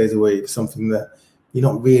 6 days a week, something that you're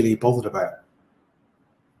not really bothered about.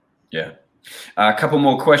 Yeah. A couple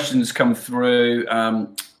more questions come through.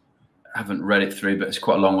 I haven't read it through, but it's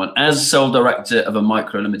quite a long one. As sole director of a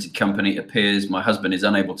micro limited company, it appears my husband is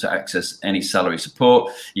unable to access any salary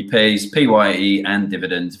support. He pays PYE and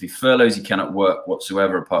dividends. If he furloughs, he cannot work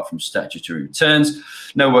whatsoever apart from statutory returns.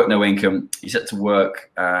 No work, no income. He's set to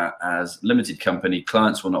work as limited company.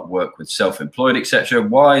 Clients will not work with self-employed, etc.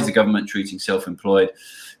 Why is the government treating self-employed,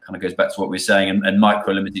 kind of goes back to what we're saying, and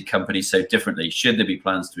micro limited companies so differently? Should there be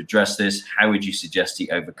plans to address this? How would you suggest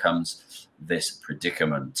he overcomes this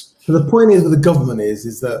predicament? So the point is with the government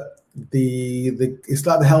is that it's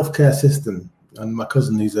like the healthcare system. And my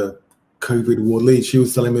cousin, who's a COVID ward lead, she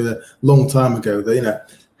was telling me a long time ago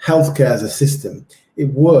that healthcare as a system, it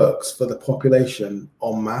works for the population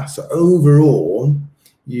en masse. So overall,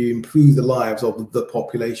 you improve the lives of the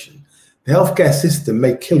population. The healthcare system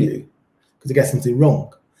may kill you because it gets something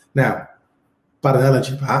wrong. Now, bad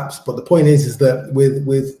analogy perhaps, but the point is that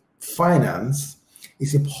with finance,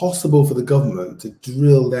 it's impossible for the government to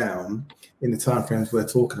drill down in the timeframes we're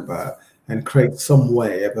talking about and create some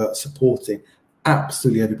way of supporting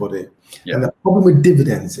absolutely everybody. Yeah. And the problem with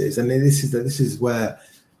dividends is, and this is where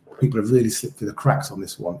people have really slipped through the cracks on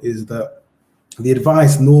this one, is that the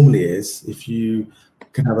advice normally is, if you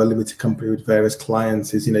can have a limited company with various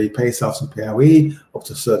clients, is you pay yourself some POE up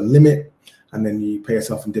to a certain limit, and then you pay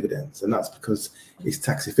yourself in dividends. And that's because it's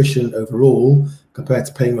tax efficient overall compared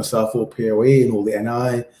to paying yourself all POE and all the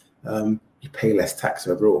NI. You pay less tax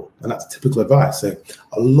overall. And that's typical advice. So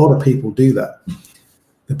a lot of people do that.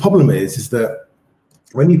 The problem is that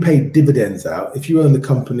when you pay dividends out, if you own the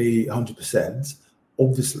company 100%,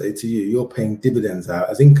 obviously to you, you're paying dividends out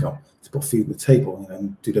as income to put food on the table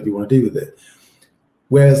and do whatever you want to do with it.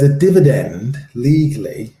 Whereas a dividend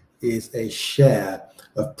legally is a share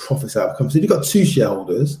of profits outcome. So if you've got two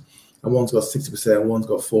shareholders and one's got 60% and one's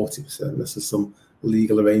got 40%, this is some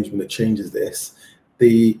legal arrangement that changes this.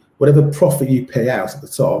 Whatever profit you pay out at the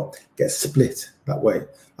top gets split that way.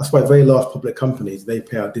 That's why very large public companies, they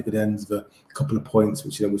pay out dividends of a couple of points,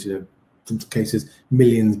 which in some cases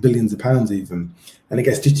millions, billions of pounds even, and it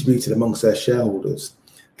gets distributed amongst their shareholders.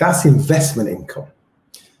 That's investment income.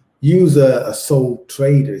 You as a sole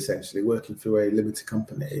trader, essentially working through a limited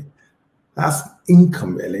company, that's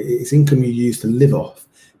income really. It's income you use to live off.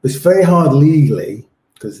 But it's very hard legally,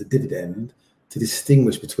 because it's a dividend, to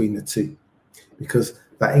distinguish between the two, because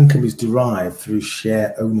that income is derived through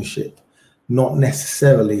share ownership, not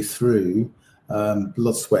necessarily through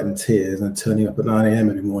blood, sweat and tears and turning up at 9 a.m.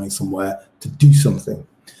 every morning somewhere to do something.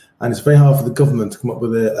 And it's very hard for the government to come up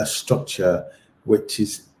with a structure which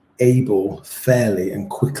is able fairly and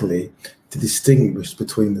quickly to distinguish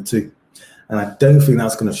between the two. And I don't think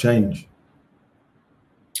that's going to change.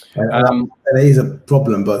 It is a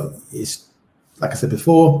problem, but it's like I said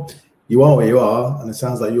before, you are where you are, and it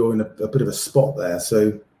sounds like you're in a bit of a spot there.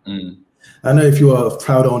 So I know if you are a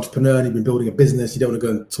proud entrepreneur and you've been building a business, you don't want to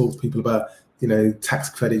go and talk to people about tax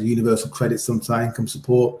credit, universal credit, sometimes income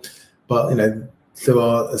support, but there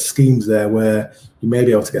are schemes there where you may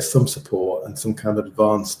be able to get some support and some kind of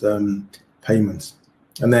advanced payments.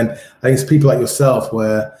 And then I think it's people like yourself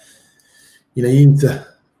where you need to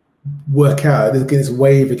work out, there's this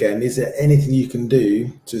wave again. Is there anything you can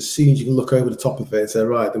do to, as soon as you can look over the top of it and say,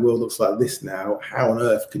 right, the world looks like this now, how on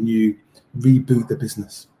earth can you reboot the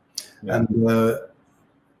business? Yeah. And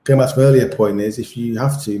going back to my earlier point is, if you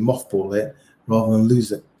have to, mothball it rather than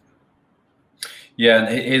lose it. Yeah,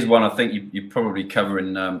 and here's one I think you probably cover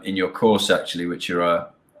in your course actually, which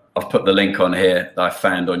I've put the link on here that I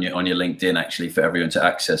found on your LinkedIn actually for everyone to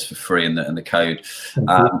access for free and the code.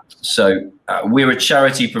 So we're a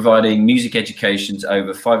charity providing music education to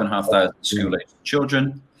over 5,500 school-aged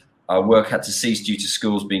children. Our work had to cease due to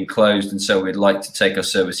schools being closed, and so we'd like to take our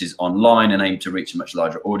services online and aim to reach a much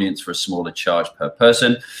larger audience for a smaller charge per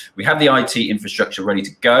person. We have the IT infrastructure ready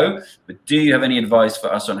to go, but do you have any advice for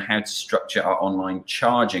us on how to structure our online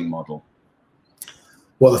charging model?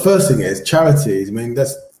 Well, the first thing is charities. I mean,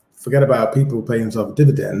 let's forget about people paying themselves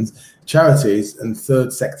dividends. Charities and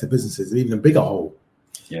third sector businesses are even a bigger hole.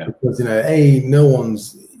 Yeah. Because,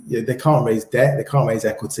 they can't raise debt, they can't raise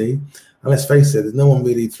equity. And let's face it, there's no one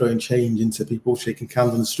really throwing change into people shaking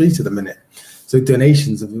cans on the street at the minute. So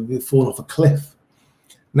donations have fallen off a cliff.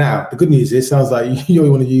 Now, the good news is, sounds like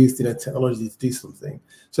you want to use technology to do something.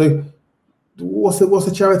 So what's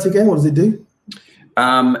the charity again? What does it do?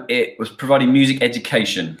 It was providing music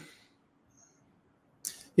education.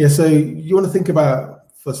 Yeah, so you want to think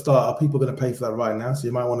about, for a start, are people going to pay for that right now? So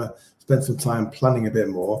you might want to spend some time planning a bit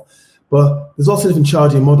more. But there's also different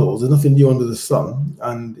charging models. There's nothing new under the sun.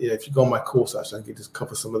 And if you go on my course, actually, I can just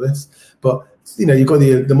cover some of this. But you've got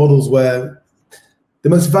the models where the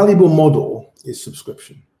most valuable model is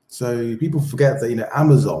subscription. So people forget that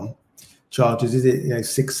Amazon charges, is it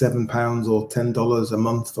 £6-7 or $10 a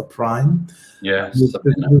month for Prime? Yeah. Is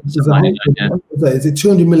it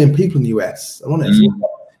 200 million people in the US? I'm honest.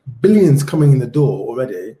 Billions coming in the door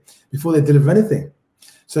already before they deliver anything.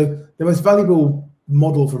 So the most valuable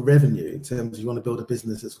model for revenue in terms of you want to build a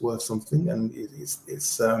business that's worth something, and it's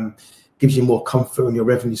gives you more comfort in your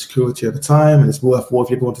revenue security over time, and it's worth more if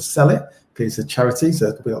you ever want to sell it. Okay, it's a charity, so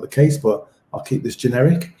that could be not the case, but I'll keep this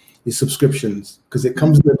generic. Is subscriptions, because it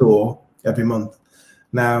comes in the door every month.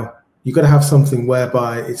 Now you've got to have something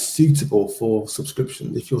whereby it's suitable for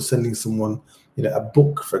subscription. If you're sending someone a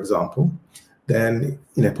book, for example, then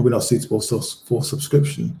probably not suitable for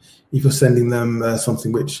subscription. If you're sending them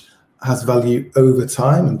something which has value over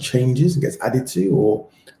time and changes and gets added to or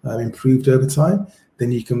improved over time,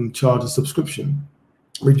 then you can charge a subscription.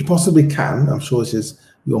 But you possibly can, I'm sure this is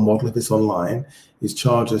your model if it's online, is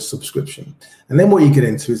charge a subscription. And then what you get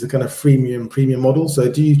into is a kind of freemium premium model.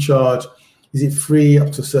 So do you charge, is it free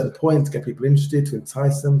up to a certain point to get people interested, to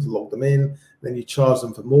entice them, to log them in? Then you charge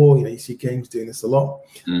them for more. You see games doing this a lot,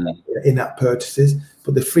 in-app purchases.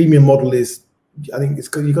 But the freemium model is, I think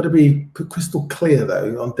you've got to be crystal clear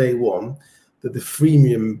though on day one that the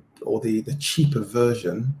freemium or the cheaper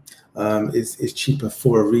version is cheaper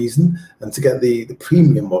for a reason. And to get the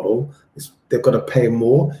premium model, they've got to pay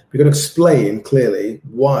more. You've got to explain clearly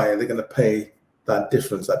why they're going to pay that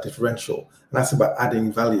difference, that differential. And that's about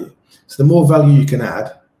adding value. So the more value you can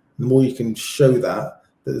add, the more you can show that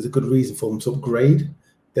there's a good reason for them to upgrade,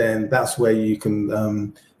 then that's where you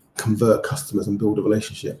can convert customers and build a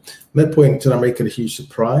relationship. No point until I'm making a huge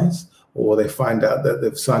surprise, or they find out that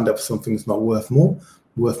they've signed up for something that's not worth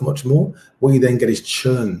much more. What you then get is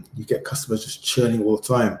churn. You get customers just churning all the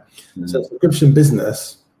time. So subscription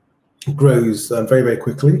business grows very, very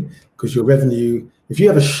quickly, because your revenue, if you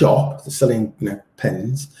have a shop that's selling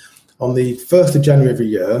pens, on the 1st of January every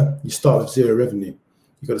year, you start with zero revenue.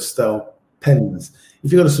 You've got to sell pens.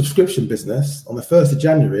 If you've got a subscription business, on the 1st of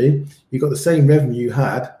January, you've got the same revenue you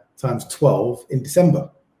had times 12 in December.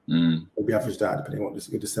 It'll be averaged out depending on what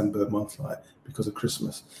your December month like because of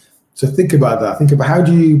Christmas. So think about that. Think about how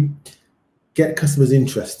do you get customers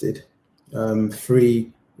interested,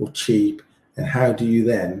 free or cheap, and how do you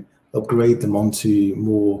then upgrade them onto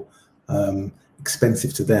more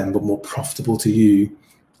expensive to them but more profitable to you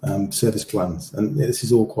service plans. And this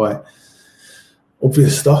is all quite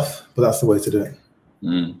obvious stuff, but that's the way to do it.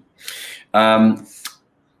 I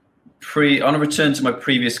want to return to my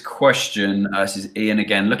previous question. This is Ian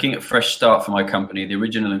again. Looking at fresh start for my company, the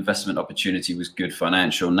original investment opportunity was good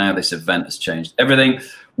financial. Now this event has changed everything.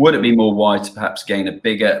 Would it be more wise to perhaps gain a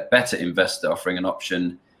bigger, better investor offering an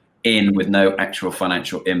option in with no actual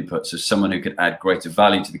financial input? So someone who could add greater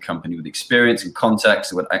value to the company with experience and contacts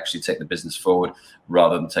that would actually take the business forward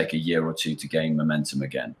rather than take a year or two to gain momentum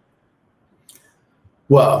again.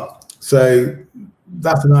 Well, so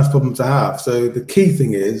that's a nice problem to have. So the key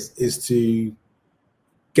thing is to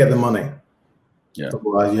get the money. Yeah.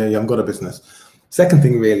 Otherwise, you haven't got a business. Second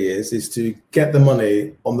thing really is to get the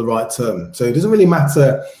money on the right term. So it doesn't really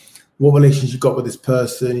matter what relationship you've got with this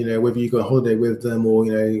person, whether you go on holiday with them or,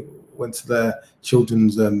 went to their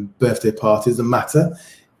children's birthday party, doesn't matter.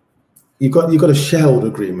 You've got a shareholder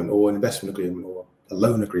agreement or an investment agreement or a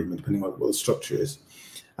loan agreement, depending on what the structure is.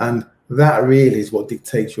 And that really is what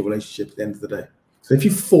dictates your relationship at the end of the day. So if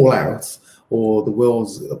you fall out or the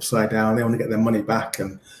world's upside down, they want to get their money back,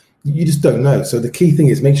 and you just don't know. So the key thing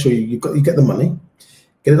is make sure you get the money,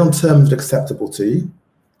 get it on terms that are acceptable to you.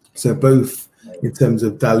 So both in terms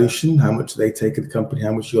of dilution, how much they take of the company,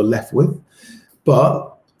 how much you're left with,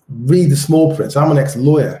 but read the small print. So I'm an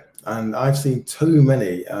ex-lawyer, And I've seen too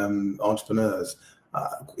many entrepreneurs,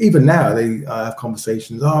 even now, they have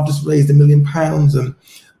conversations, oh, I've just raised £1 million and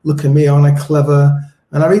look at me, aren't I clever?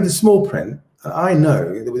 And I read the small print, and I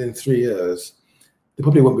know that within 3 years, they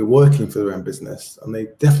probably won't be working for their own business, and they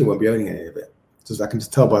definitely won't be owning any of it. So I can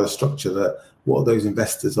just tell by the structure that what those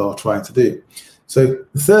investors are trying to do. So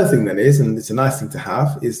the third thing then is, and it's a nice thing to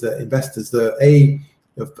have, is that investors that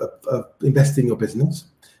have invested in your business,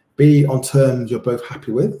 B, on terms you're both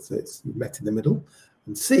happy with, so it's you've met in the middle,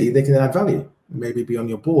 and C, they can add value, maybe be on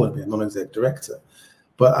your board, be a non-exec director.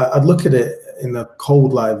 But I'd look at it in the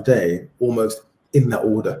cold light of day, almost in that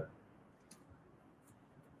order.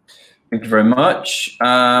 Thank you very much.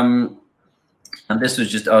 And this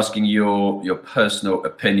was just asking your personal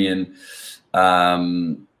opinion,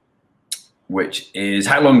 which is,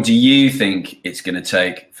 how long do you think it's going to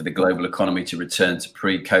take for the global economy to return to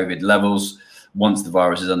pre-COVID levels once the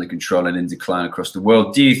virus is under control and in decline across the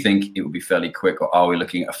world? Do you think it will be fairly quick, or are we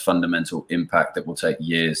looking at a fundamental impact that will take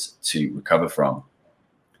years to recover from?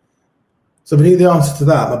 So if I knew the answer to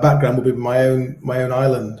that, my background would be my own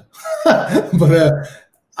island. But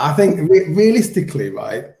I think realistically,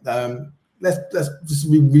 right, let's just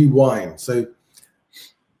rewind. So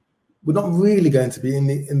we're not really going to be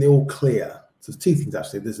in the all clear. So there's two things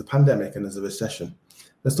actually. There's a pandemic and there's a recession.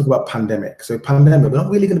 Let's talk about pandemic. So pandemic, we're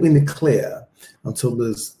not really going to be in the clear until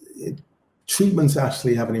there's treatments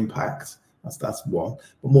actually have an impact. That's one,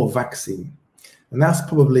 but more vaccine. And that's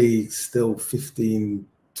probably still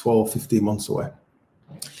 12, 15 months away.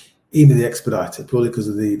 Even the expedited, purely because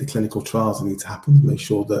of the clinical trials that need to happen to make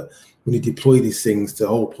sure that when you deploy these things to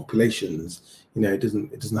whole populations, you know, it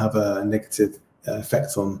doesn't have a negative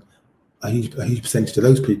effect on a huge percentage of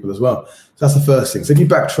those people as well. So that's the first thing. So if you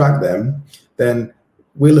backtrack them, then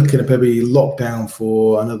we're looking at maybe lockdown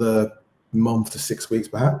for another month to 6 weeks,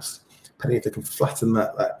 perhaps, depending if they can flatten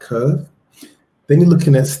that curve. Then you're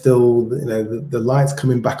looking at still, you know, the lights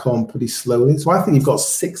coming back on pretty slowly. So I think you've got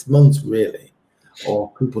 6 months really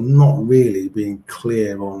of people not really being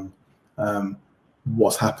clear on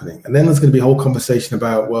what's happening. And then there's going to be a whole conversation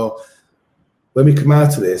about, well, when we come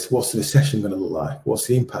out of this, what's the recession going to look like? What's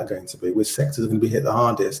the impact going to be? Which sectors are going to be hit the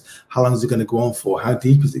hardest? How long is it going to go on for? How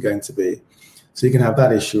deep is it going to be? So you can have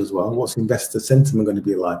that issue as well. What's investor sentiment going to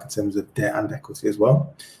be like in terms of debt and equity as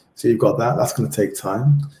well? So you've got that. That's going to take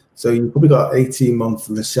time. So you've probably got 18-month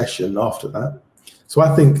recession after that. So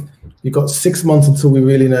I think you've got 6 months until we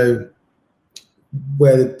really know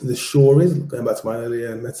where the shore is, going back to my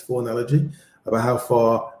earlier metaphor analogy, about how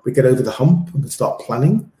far we get over the hump and start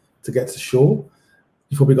planning to get to shore.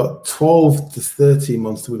 You've probably got 12 to 13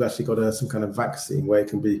 months till we've actually got some kind of vaccine where it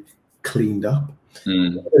can be cleaned up.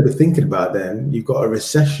 What we're thinking about then, you've got a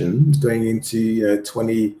recession going into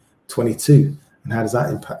 2022, and how does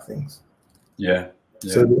that impact things? Yeah.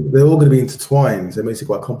 So they're all going to be intertwined, so it makes it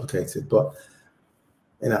quite complicated. But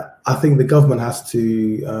I think the government has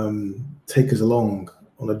to take us along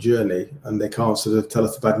on a journey, and they can't sort of tell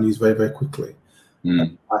us the bad news very, very quickly.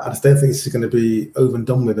 I just don't think this is going to be over and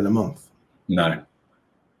done with in a month. No.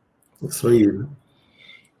 3.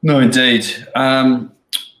 No, indeed.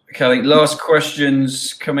 Okay, I think last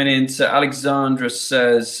questions coming in. So Alexandra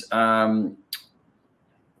says,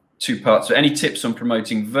 2 parts. So any tips on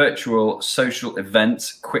promoting virtual social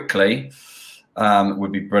events quickly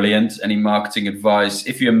would be brilliant. Any marketing advice?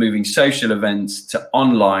 If you're moving social events to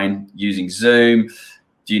online using Zoom,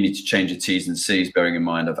 do you need to change your T's and C's? Bearing in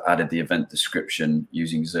mind, I've added the event description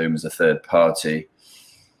using Zoom as a third party.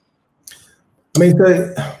 I mean,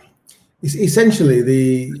 it's essentially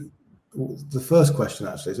the first question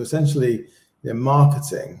actually. So essentially,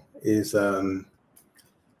 marketing is something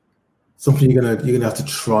you're gonna have to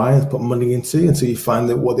try and put money into until you find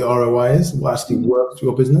that what the ROI is, what actually works for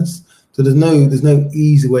your business. So there's no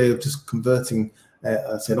easy way of just converting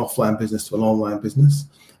say an offline business to an online business.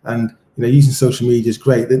 And using social media is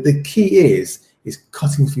great. The key is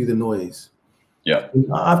cutting through the noise. Yeah,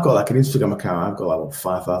 I've got like an Instagram account. I've got like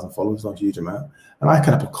 5,000 followers, not a huge amount, and I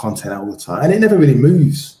kind of put content out all the time, and it never really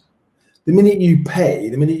moves. The minute you pay,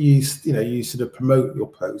 the minute you sort of promote your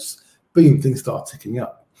posts, boom, things start ticking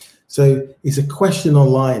up. So it's a question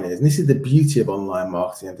online is, and this is the beauty of online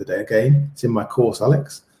marketing of the day. Again, it's in my course,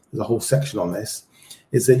 Alex. There's a whole section on this.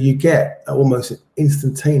 Is that you get almost an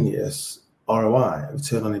instantaneous ROI,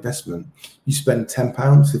 return on investment. You spend £10,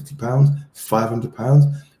 £50,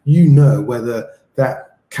 £500. You know whether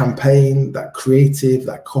that campaign, that creative,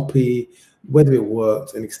 that copy, whether it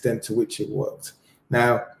worked and the extent to which it worked.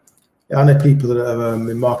 Now, I know people that are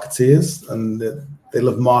marketeers and they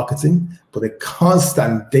love marketing, but they can't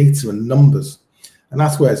stand data and numbers. And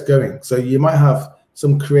that's where it's going. So you might have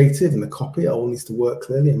some creative, and the copy all needs to work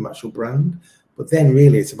clearly and match your brand. But then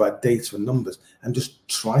really it's about data and numbers, and just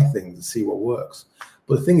try things and see what works.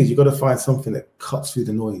 But the thing is, you've got to find something that cuts through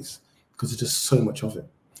the noise, because there's just so much of it.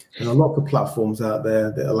 And a lot of platforms out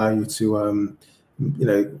there that allow you to,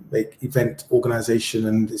 make event organization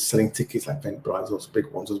and selling tickets like Eventbrite, lots of big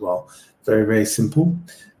ones as well. Very, very simple.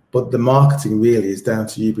 But the marketing really is down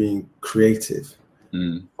to you being creative,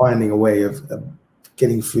 finding a way of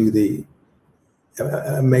getting through the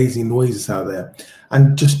amazing noises out there,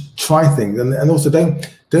 and just try things. And also don't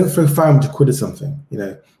throw £500 at something.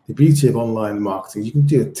 The beauty of online marketing, you can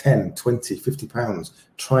do it 10, 20, 50 pounds,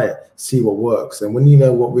 try it, see what works. And when you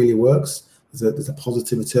know what really works, there's a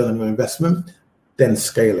positive return on your investment, then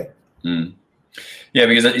scale it. Yeah,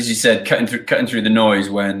 because as you said, cutting through the noise,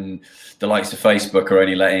 when the likes of Facebook are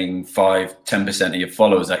only letting 5-10% of your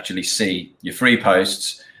followers actually see your free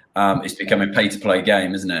posts, it's becoming a pay-to-play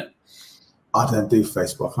game, isn't it? I don't do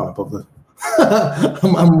Facebook. I can't bother.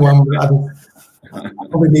 I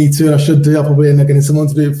probably need to. I should do. I probably end up getting someone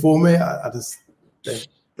to do it for me. I just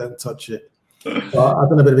don't touch it. But I've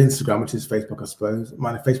done a bit of Instagram, which is Facebook, I suppose.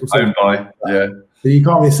 Facebook's owned by, yeah. So you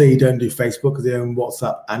can't really say you don't do Facebook, because they own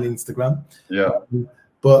WhatsApp and Instagram. Yeah.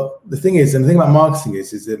 But the thing is, and the thing about marketing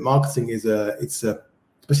is that marketing is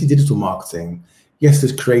especially digital marketing. Yes,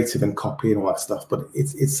 there's creative and copy and all that stuff, but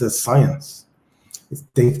it's a science. It's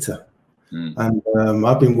data. And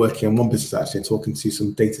I've been working on one business actually, and talking to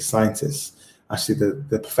some data scientists. Actually,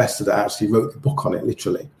 the professor that actually wrote the book on it,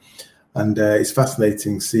 literally. And it's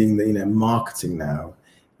fascinating seeing that marketing now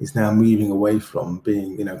is now moving away from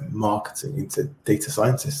being marketing into data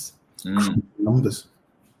scientists. Numbers.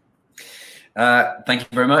 Thank you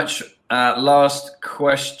very much. Last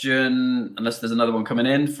question, unless there's another one coming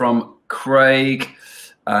in, from Craig,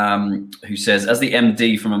 who says, as the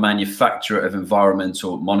MD from a manufacturer of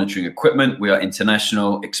environmental monitoring equipment, we are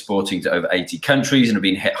international, exporting to over 80 countries, and have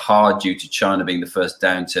been hit hard due to China being the first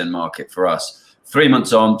downturn market for us. 3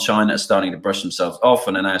 months on, China are starting to brush themselves off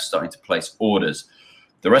and are now starting to place orders.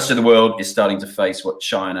 The rest of the world is starting to face what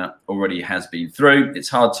China already has been through. It's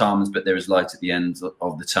hard times, but there is light at the end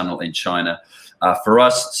of the tunnel in China. For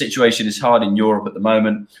us, the situation is hard in Europe at the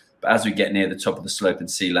moment, but as we get near the top of the slope in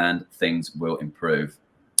Sealand, things will improve.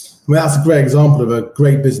 That's a great example of a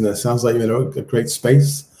great business. Sounds like you're in a great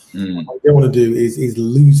space. What you don't want to do is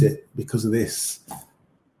lose it because of this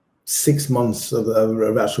 6 months of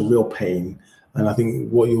actual real pain. And I think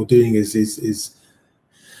what you're doing is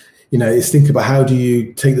think about how do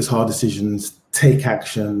you take those hard decisions, take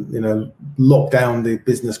action, lock down the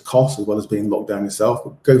business costs as well as being locked down yourself,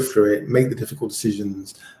 but go through it, make the difficult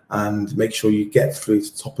decisions, and make sure you get through to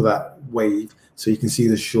the top of that wave so you can see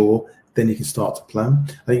the shore. Then you can start to plan.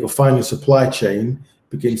 I think you'll find your supply chain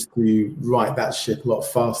begins to right that ship a lot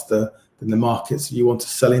faster than the markets you want to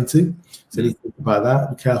sell into. So you need to think about that.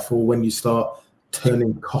 Be careful when you start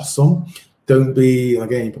turning costs on. Don't be,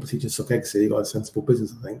 again, you're probably teaching stock exit, you've got a sensible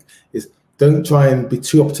business, I think, is don't try and be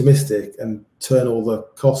too optimistic and turn all the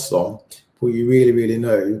costs on, but you really, really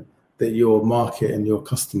know that your market and your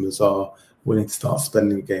customers are willing to start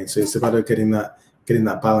spending again. So it's about getting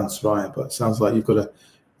that balance right. But it sounds like you've got a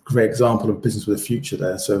great example of business with a future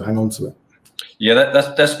there. So hang on to it. Yeah,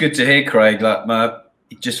 that's good to hear, Craig. Like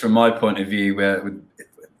just from my point of view, with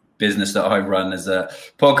business that I run as a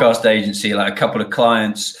podcast agency, like a couple of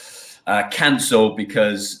clients cancelled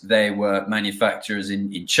because they were manufacturers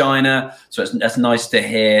in China. So that's nice to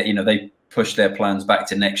hear. They push their plans back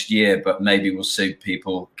to next year, but maybe we'll see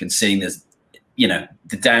people can see there's, the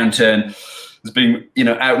downturn has been,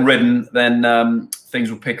 outridden, then things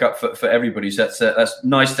will pick up for everybody. So that's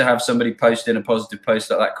nice to have somebody post in a positive post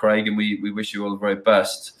like that, Craig, and we wish you all the very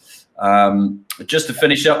best. Just to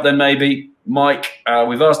finish up then, maybe, Mike,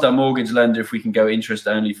 we've asked our mortgage lender if we can go interest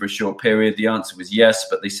only for a short period. The answer was yes,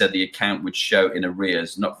 but they said the account would show in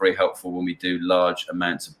arrears. Not very helpful when we do large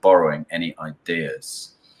amounts of borrowing. Any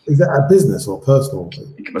ideas? Is that a business or personal? I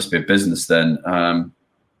think it must be a business then.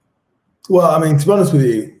 Well, I mean, to be honest with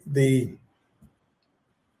you, the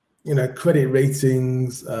credit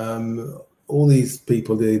ratings, all these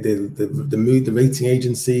people, the rating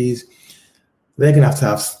agencies, they're going to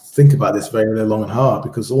have think about this very, very long and hard,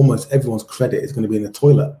 because almost everyone's credit is going to be in the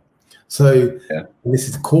toilet. So and this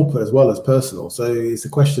is corporate as well as personal. So it's a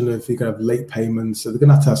question of if you're going to have late payments. So they're going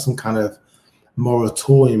to have some kind of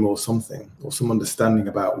moratorium or something, or some understanding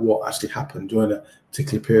about what actually happened during a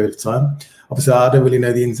particular period of time. Obviously, I don't really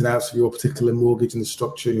know the ins and outs of your particular mortgage and the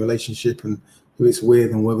structure and your relationship and who it's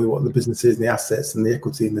with and what the business is and the assets and the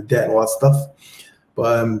equity and the debt and all that stuff.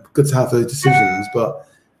 But good to have those decisions. But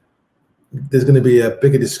there's going to be a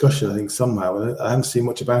bigger discussion, I think, somehow. I haven't seen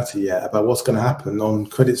much about it yet, about what's going to happen on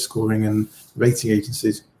credit scoring and rating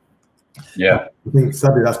agencies. Yeah, I think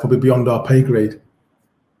sadly that's probably beyond our pay grade.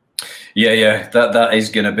 Yeah, that is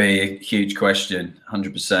going to be a huge question,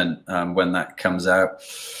 100%. When that comes out,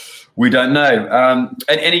 we don't know.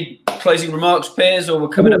 Any closing remarks, Piers, or we're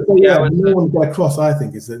coming up? Yeah, no one get across, I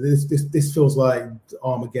think, is that this feels like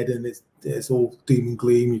Armageddon. It's all doom and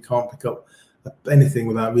gloom. You can't pick up anything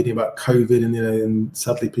without reading about COVID, and and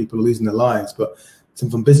sadly people are losing their lives. But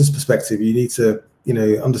from a business perspective, you need to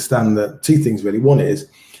understand that two things really. One is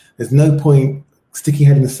there's no point sticking your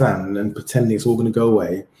head in the sand and pretending it's all going to go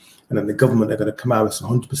away, and then the government are going to come out with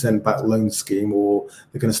some 100% back loan scheme, or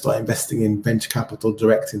they're going to start investing in venture capital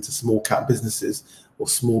direct into small cap businesses or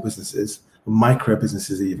small businesses or micro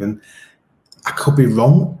businesses even. I could be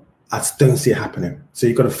wrong. I just don't see it happening. So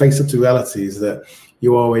you've got to face up to realities that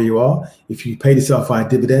you are where you are. If you paid yourself via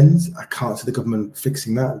dividends, I can't see the government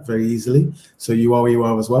fixing that very easily. So you are where you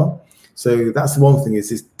are as well. So that's the one thing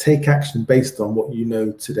is take action based on what you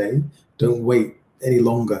know today. Don't wait any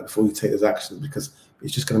longer before you take those actions, because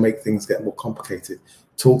it's just going to make things get more complicated.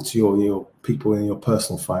 Talk to your people in your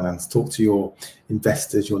personal finance. Talk to your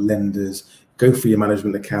investors, your lenders. Go through your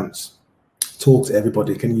management accounts. Talk to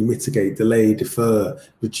everybody. Can you mitigate, delay, defer,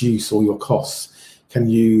 reduce all your costs? Can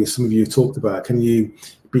you, some of you have talked about, can you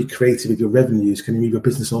be creative with your revenues? Can you move your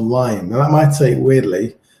business online? Now that might take,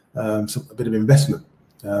 weirdly, a bit of investment.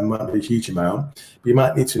 Might be a huge amount, but you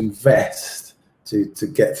might need to invest to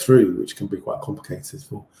get through, which can be quite complicated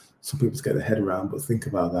for some people to get their head around, but think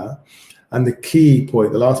about that. And the key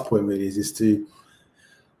point, the last point really is to,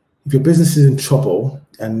 if your business is in trouble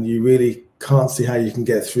and you really can't see how you can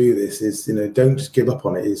get through this, is, don't just give up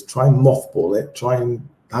on it, is try and mothball it, try and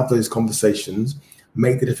have those conversations,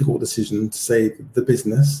 make the difficult decision to save the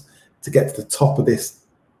business, to get to the top of this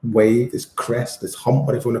wave, this crest, this hump,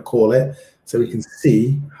 whatever you want to call it, so we can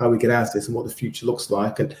see how we get out of this and what the future looks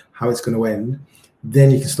like and how it's going to end.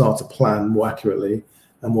 Then you can start to plan more accurately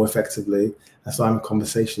and more effectively as I'm in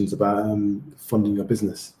conversations about funding your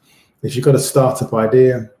business. If you've got a startup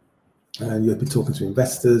idea and you've been talking to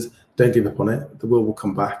investors, don't give up on it. The will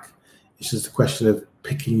come back. It's just a question of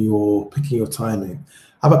picking your timing.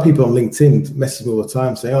 I've had people on LinkedIn message me all the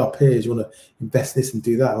time saying, "Oh, Piers, you want to invest this and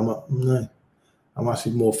do that?" And I'm like, no, I'm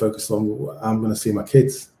actually more focused on I'm going to see my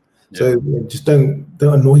kids. Yeah. So just don't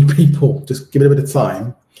annoy people. Just give it a bit of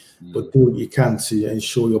time, but do what you can to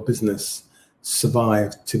ensure your business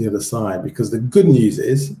survive to the other side. Because the good news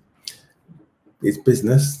is, it's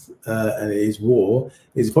business and it is war.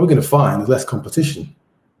 Is probably going to find there's less competition.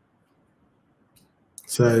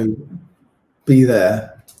 So be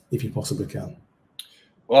there if you possibly can.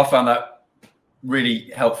 Well, I found that really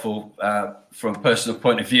helpful from a personal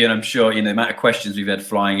point of view, and I'm sure the amount of questions we've had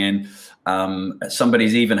flying in.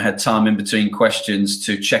 Somebody's even had time in between questions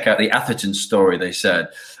to check out the Atherton story. They said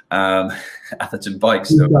Atherton bike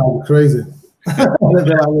story. Crazy.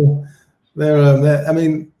 they're I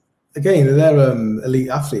mean, again, they're elite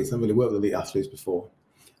athletes. I've really worked with elite athletes before,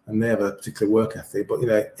 and they have a particular work ethic. But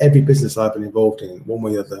every business I've been involved in, one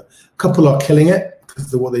way or the other, a couple are killing it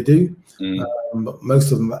because of what they do. But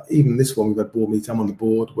most of them, even this one, we've had board meeting. I'm on the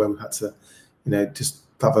board where we've had to, just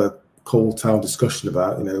have a cold town discussion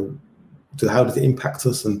about, how does it impact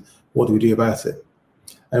us and what do we do about it?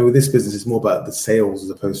 And with this business, it's more about the sales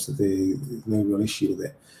as opposed to the no real issue with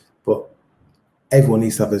it. But everyone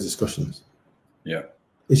needs to have those discussions. Yeah,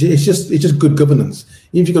 it's just good governance.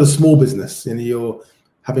 Even if you've got a small business and you're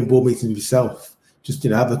having board meetings with yourself, just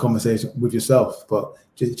have the conversation with yourself. But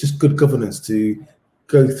just good governance to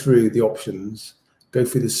go through the options, go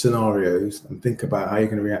through the scenarios, and think about how you're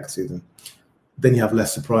going to react to them. Then you have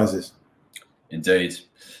less surprises. Indeed.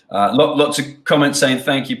 Lots of comments saying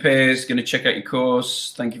thank you, Piers. Going to check out your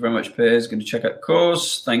course. Thank you very much, Piers. Going to check out the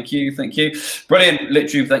course. Thank you. Brilliant.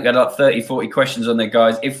 Literally, I think I had like 30, 40 questions on there,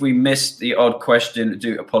 guys. If we missed the odd question, I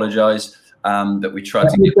do apologise that we tried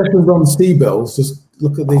to get questions on CBILS. Just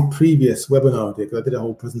look at the previous webinar because I did a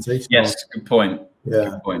whole presentation. Yes, good point. Yeah,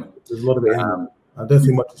 good point. There's a lot of it in there. I don't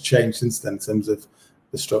think much has changed since then in terms of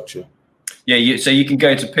the structure. Yeah, so you can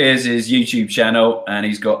go to Piers's YouTube channel and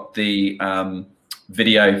he's got the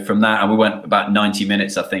video from that, and we went about 90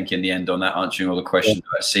 minutes, I think, in the end on that, answering all the questions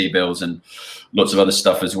about CBILS and lots of other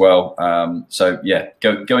stuff as well. So yeah,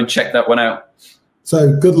 go and check that one out.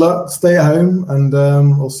 So good luck, stay at home, and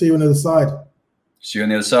I'll see you on the other side. See you on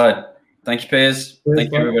the other side. Thank you, Piers.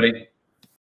 Thank you, everybody.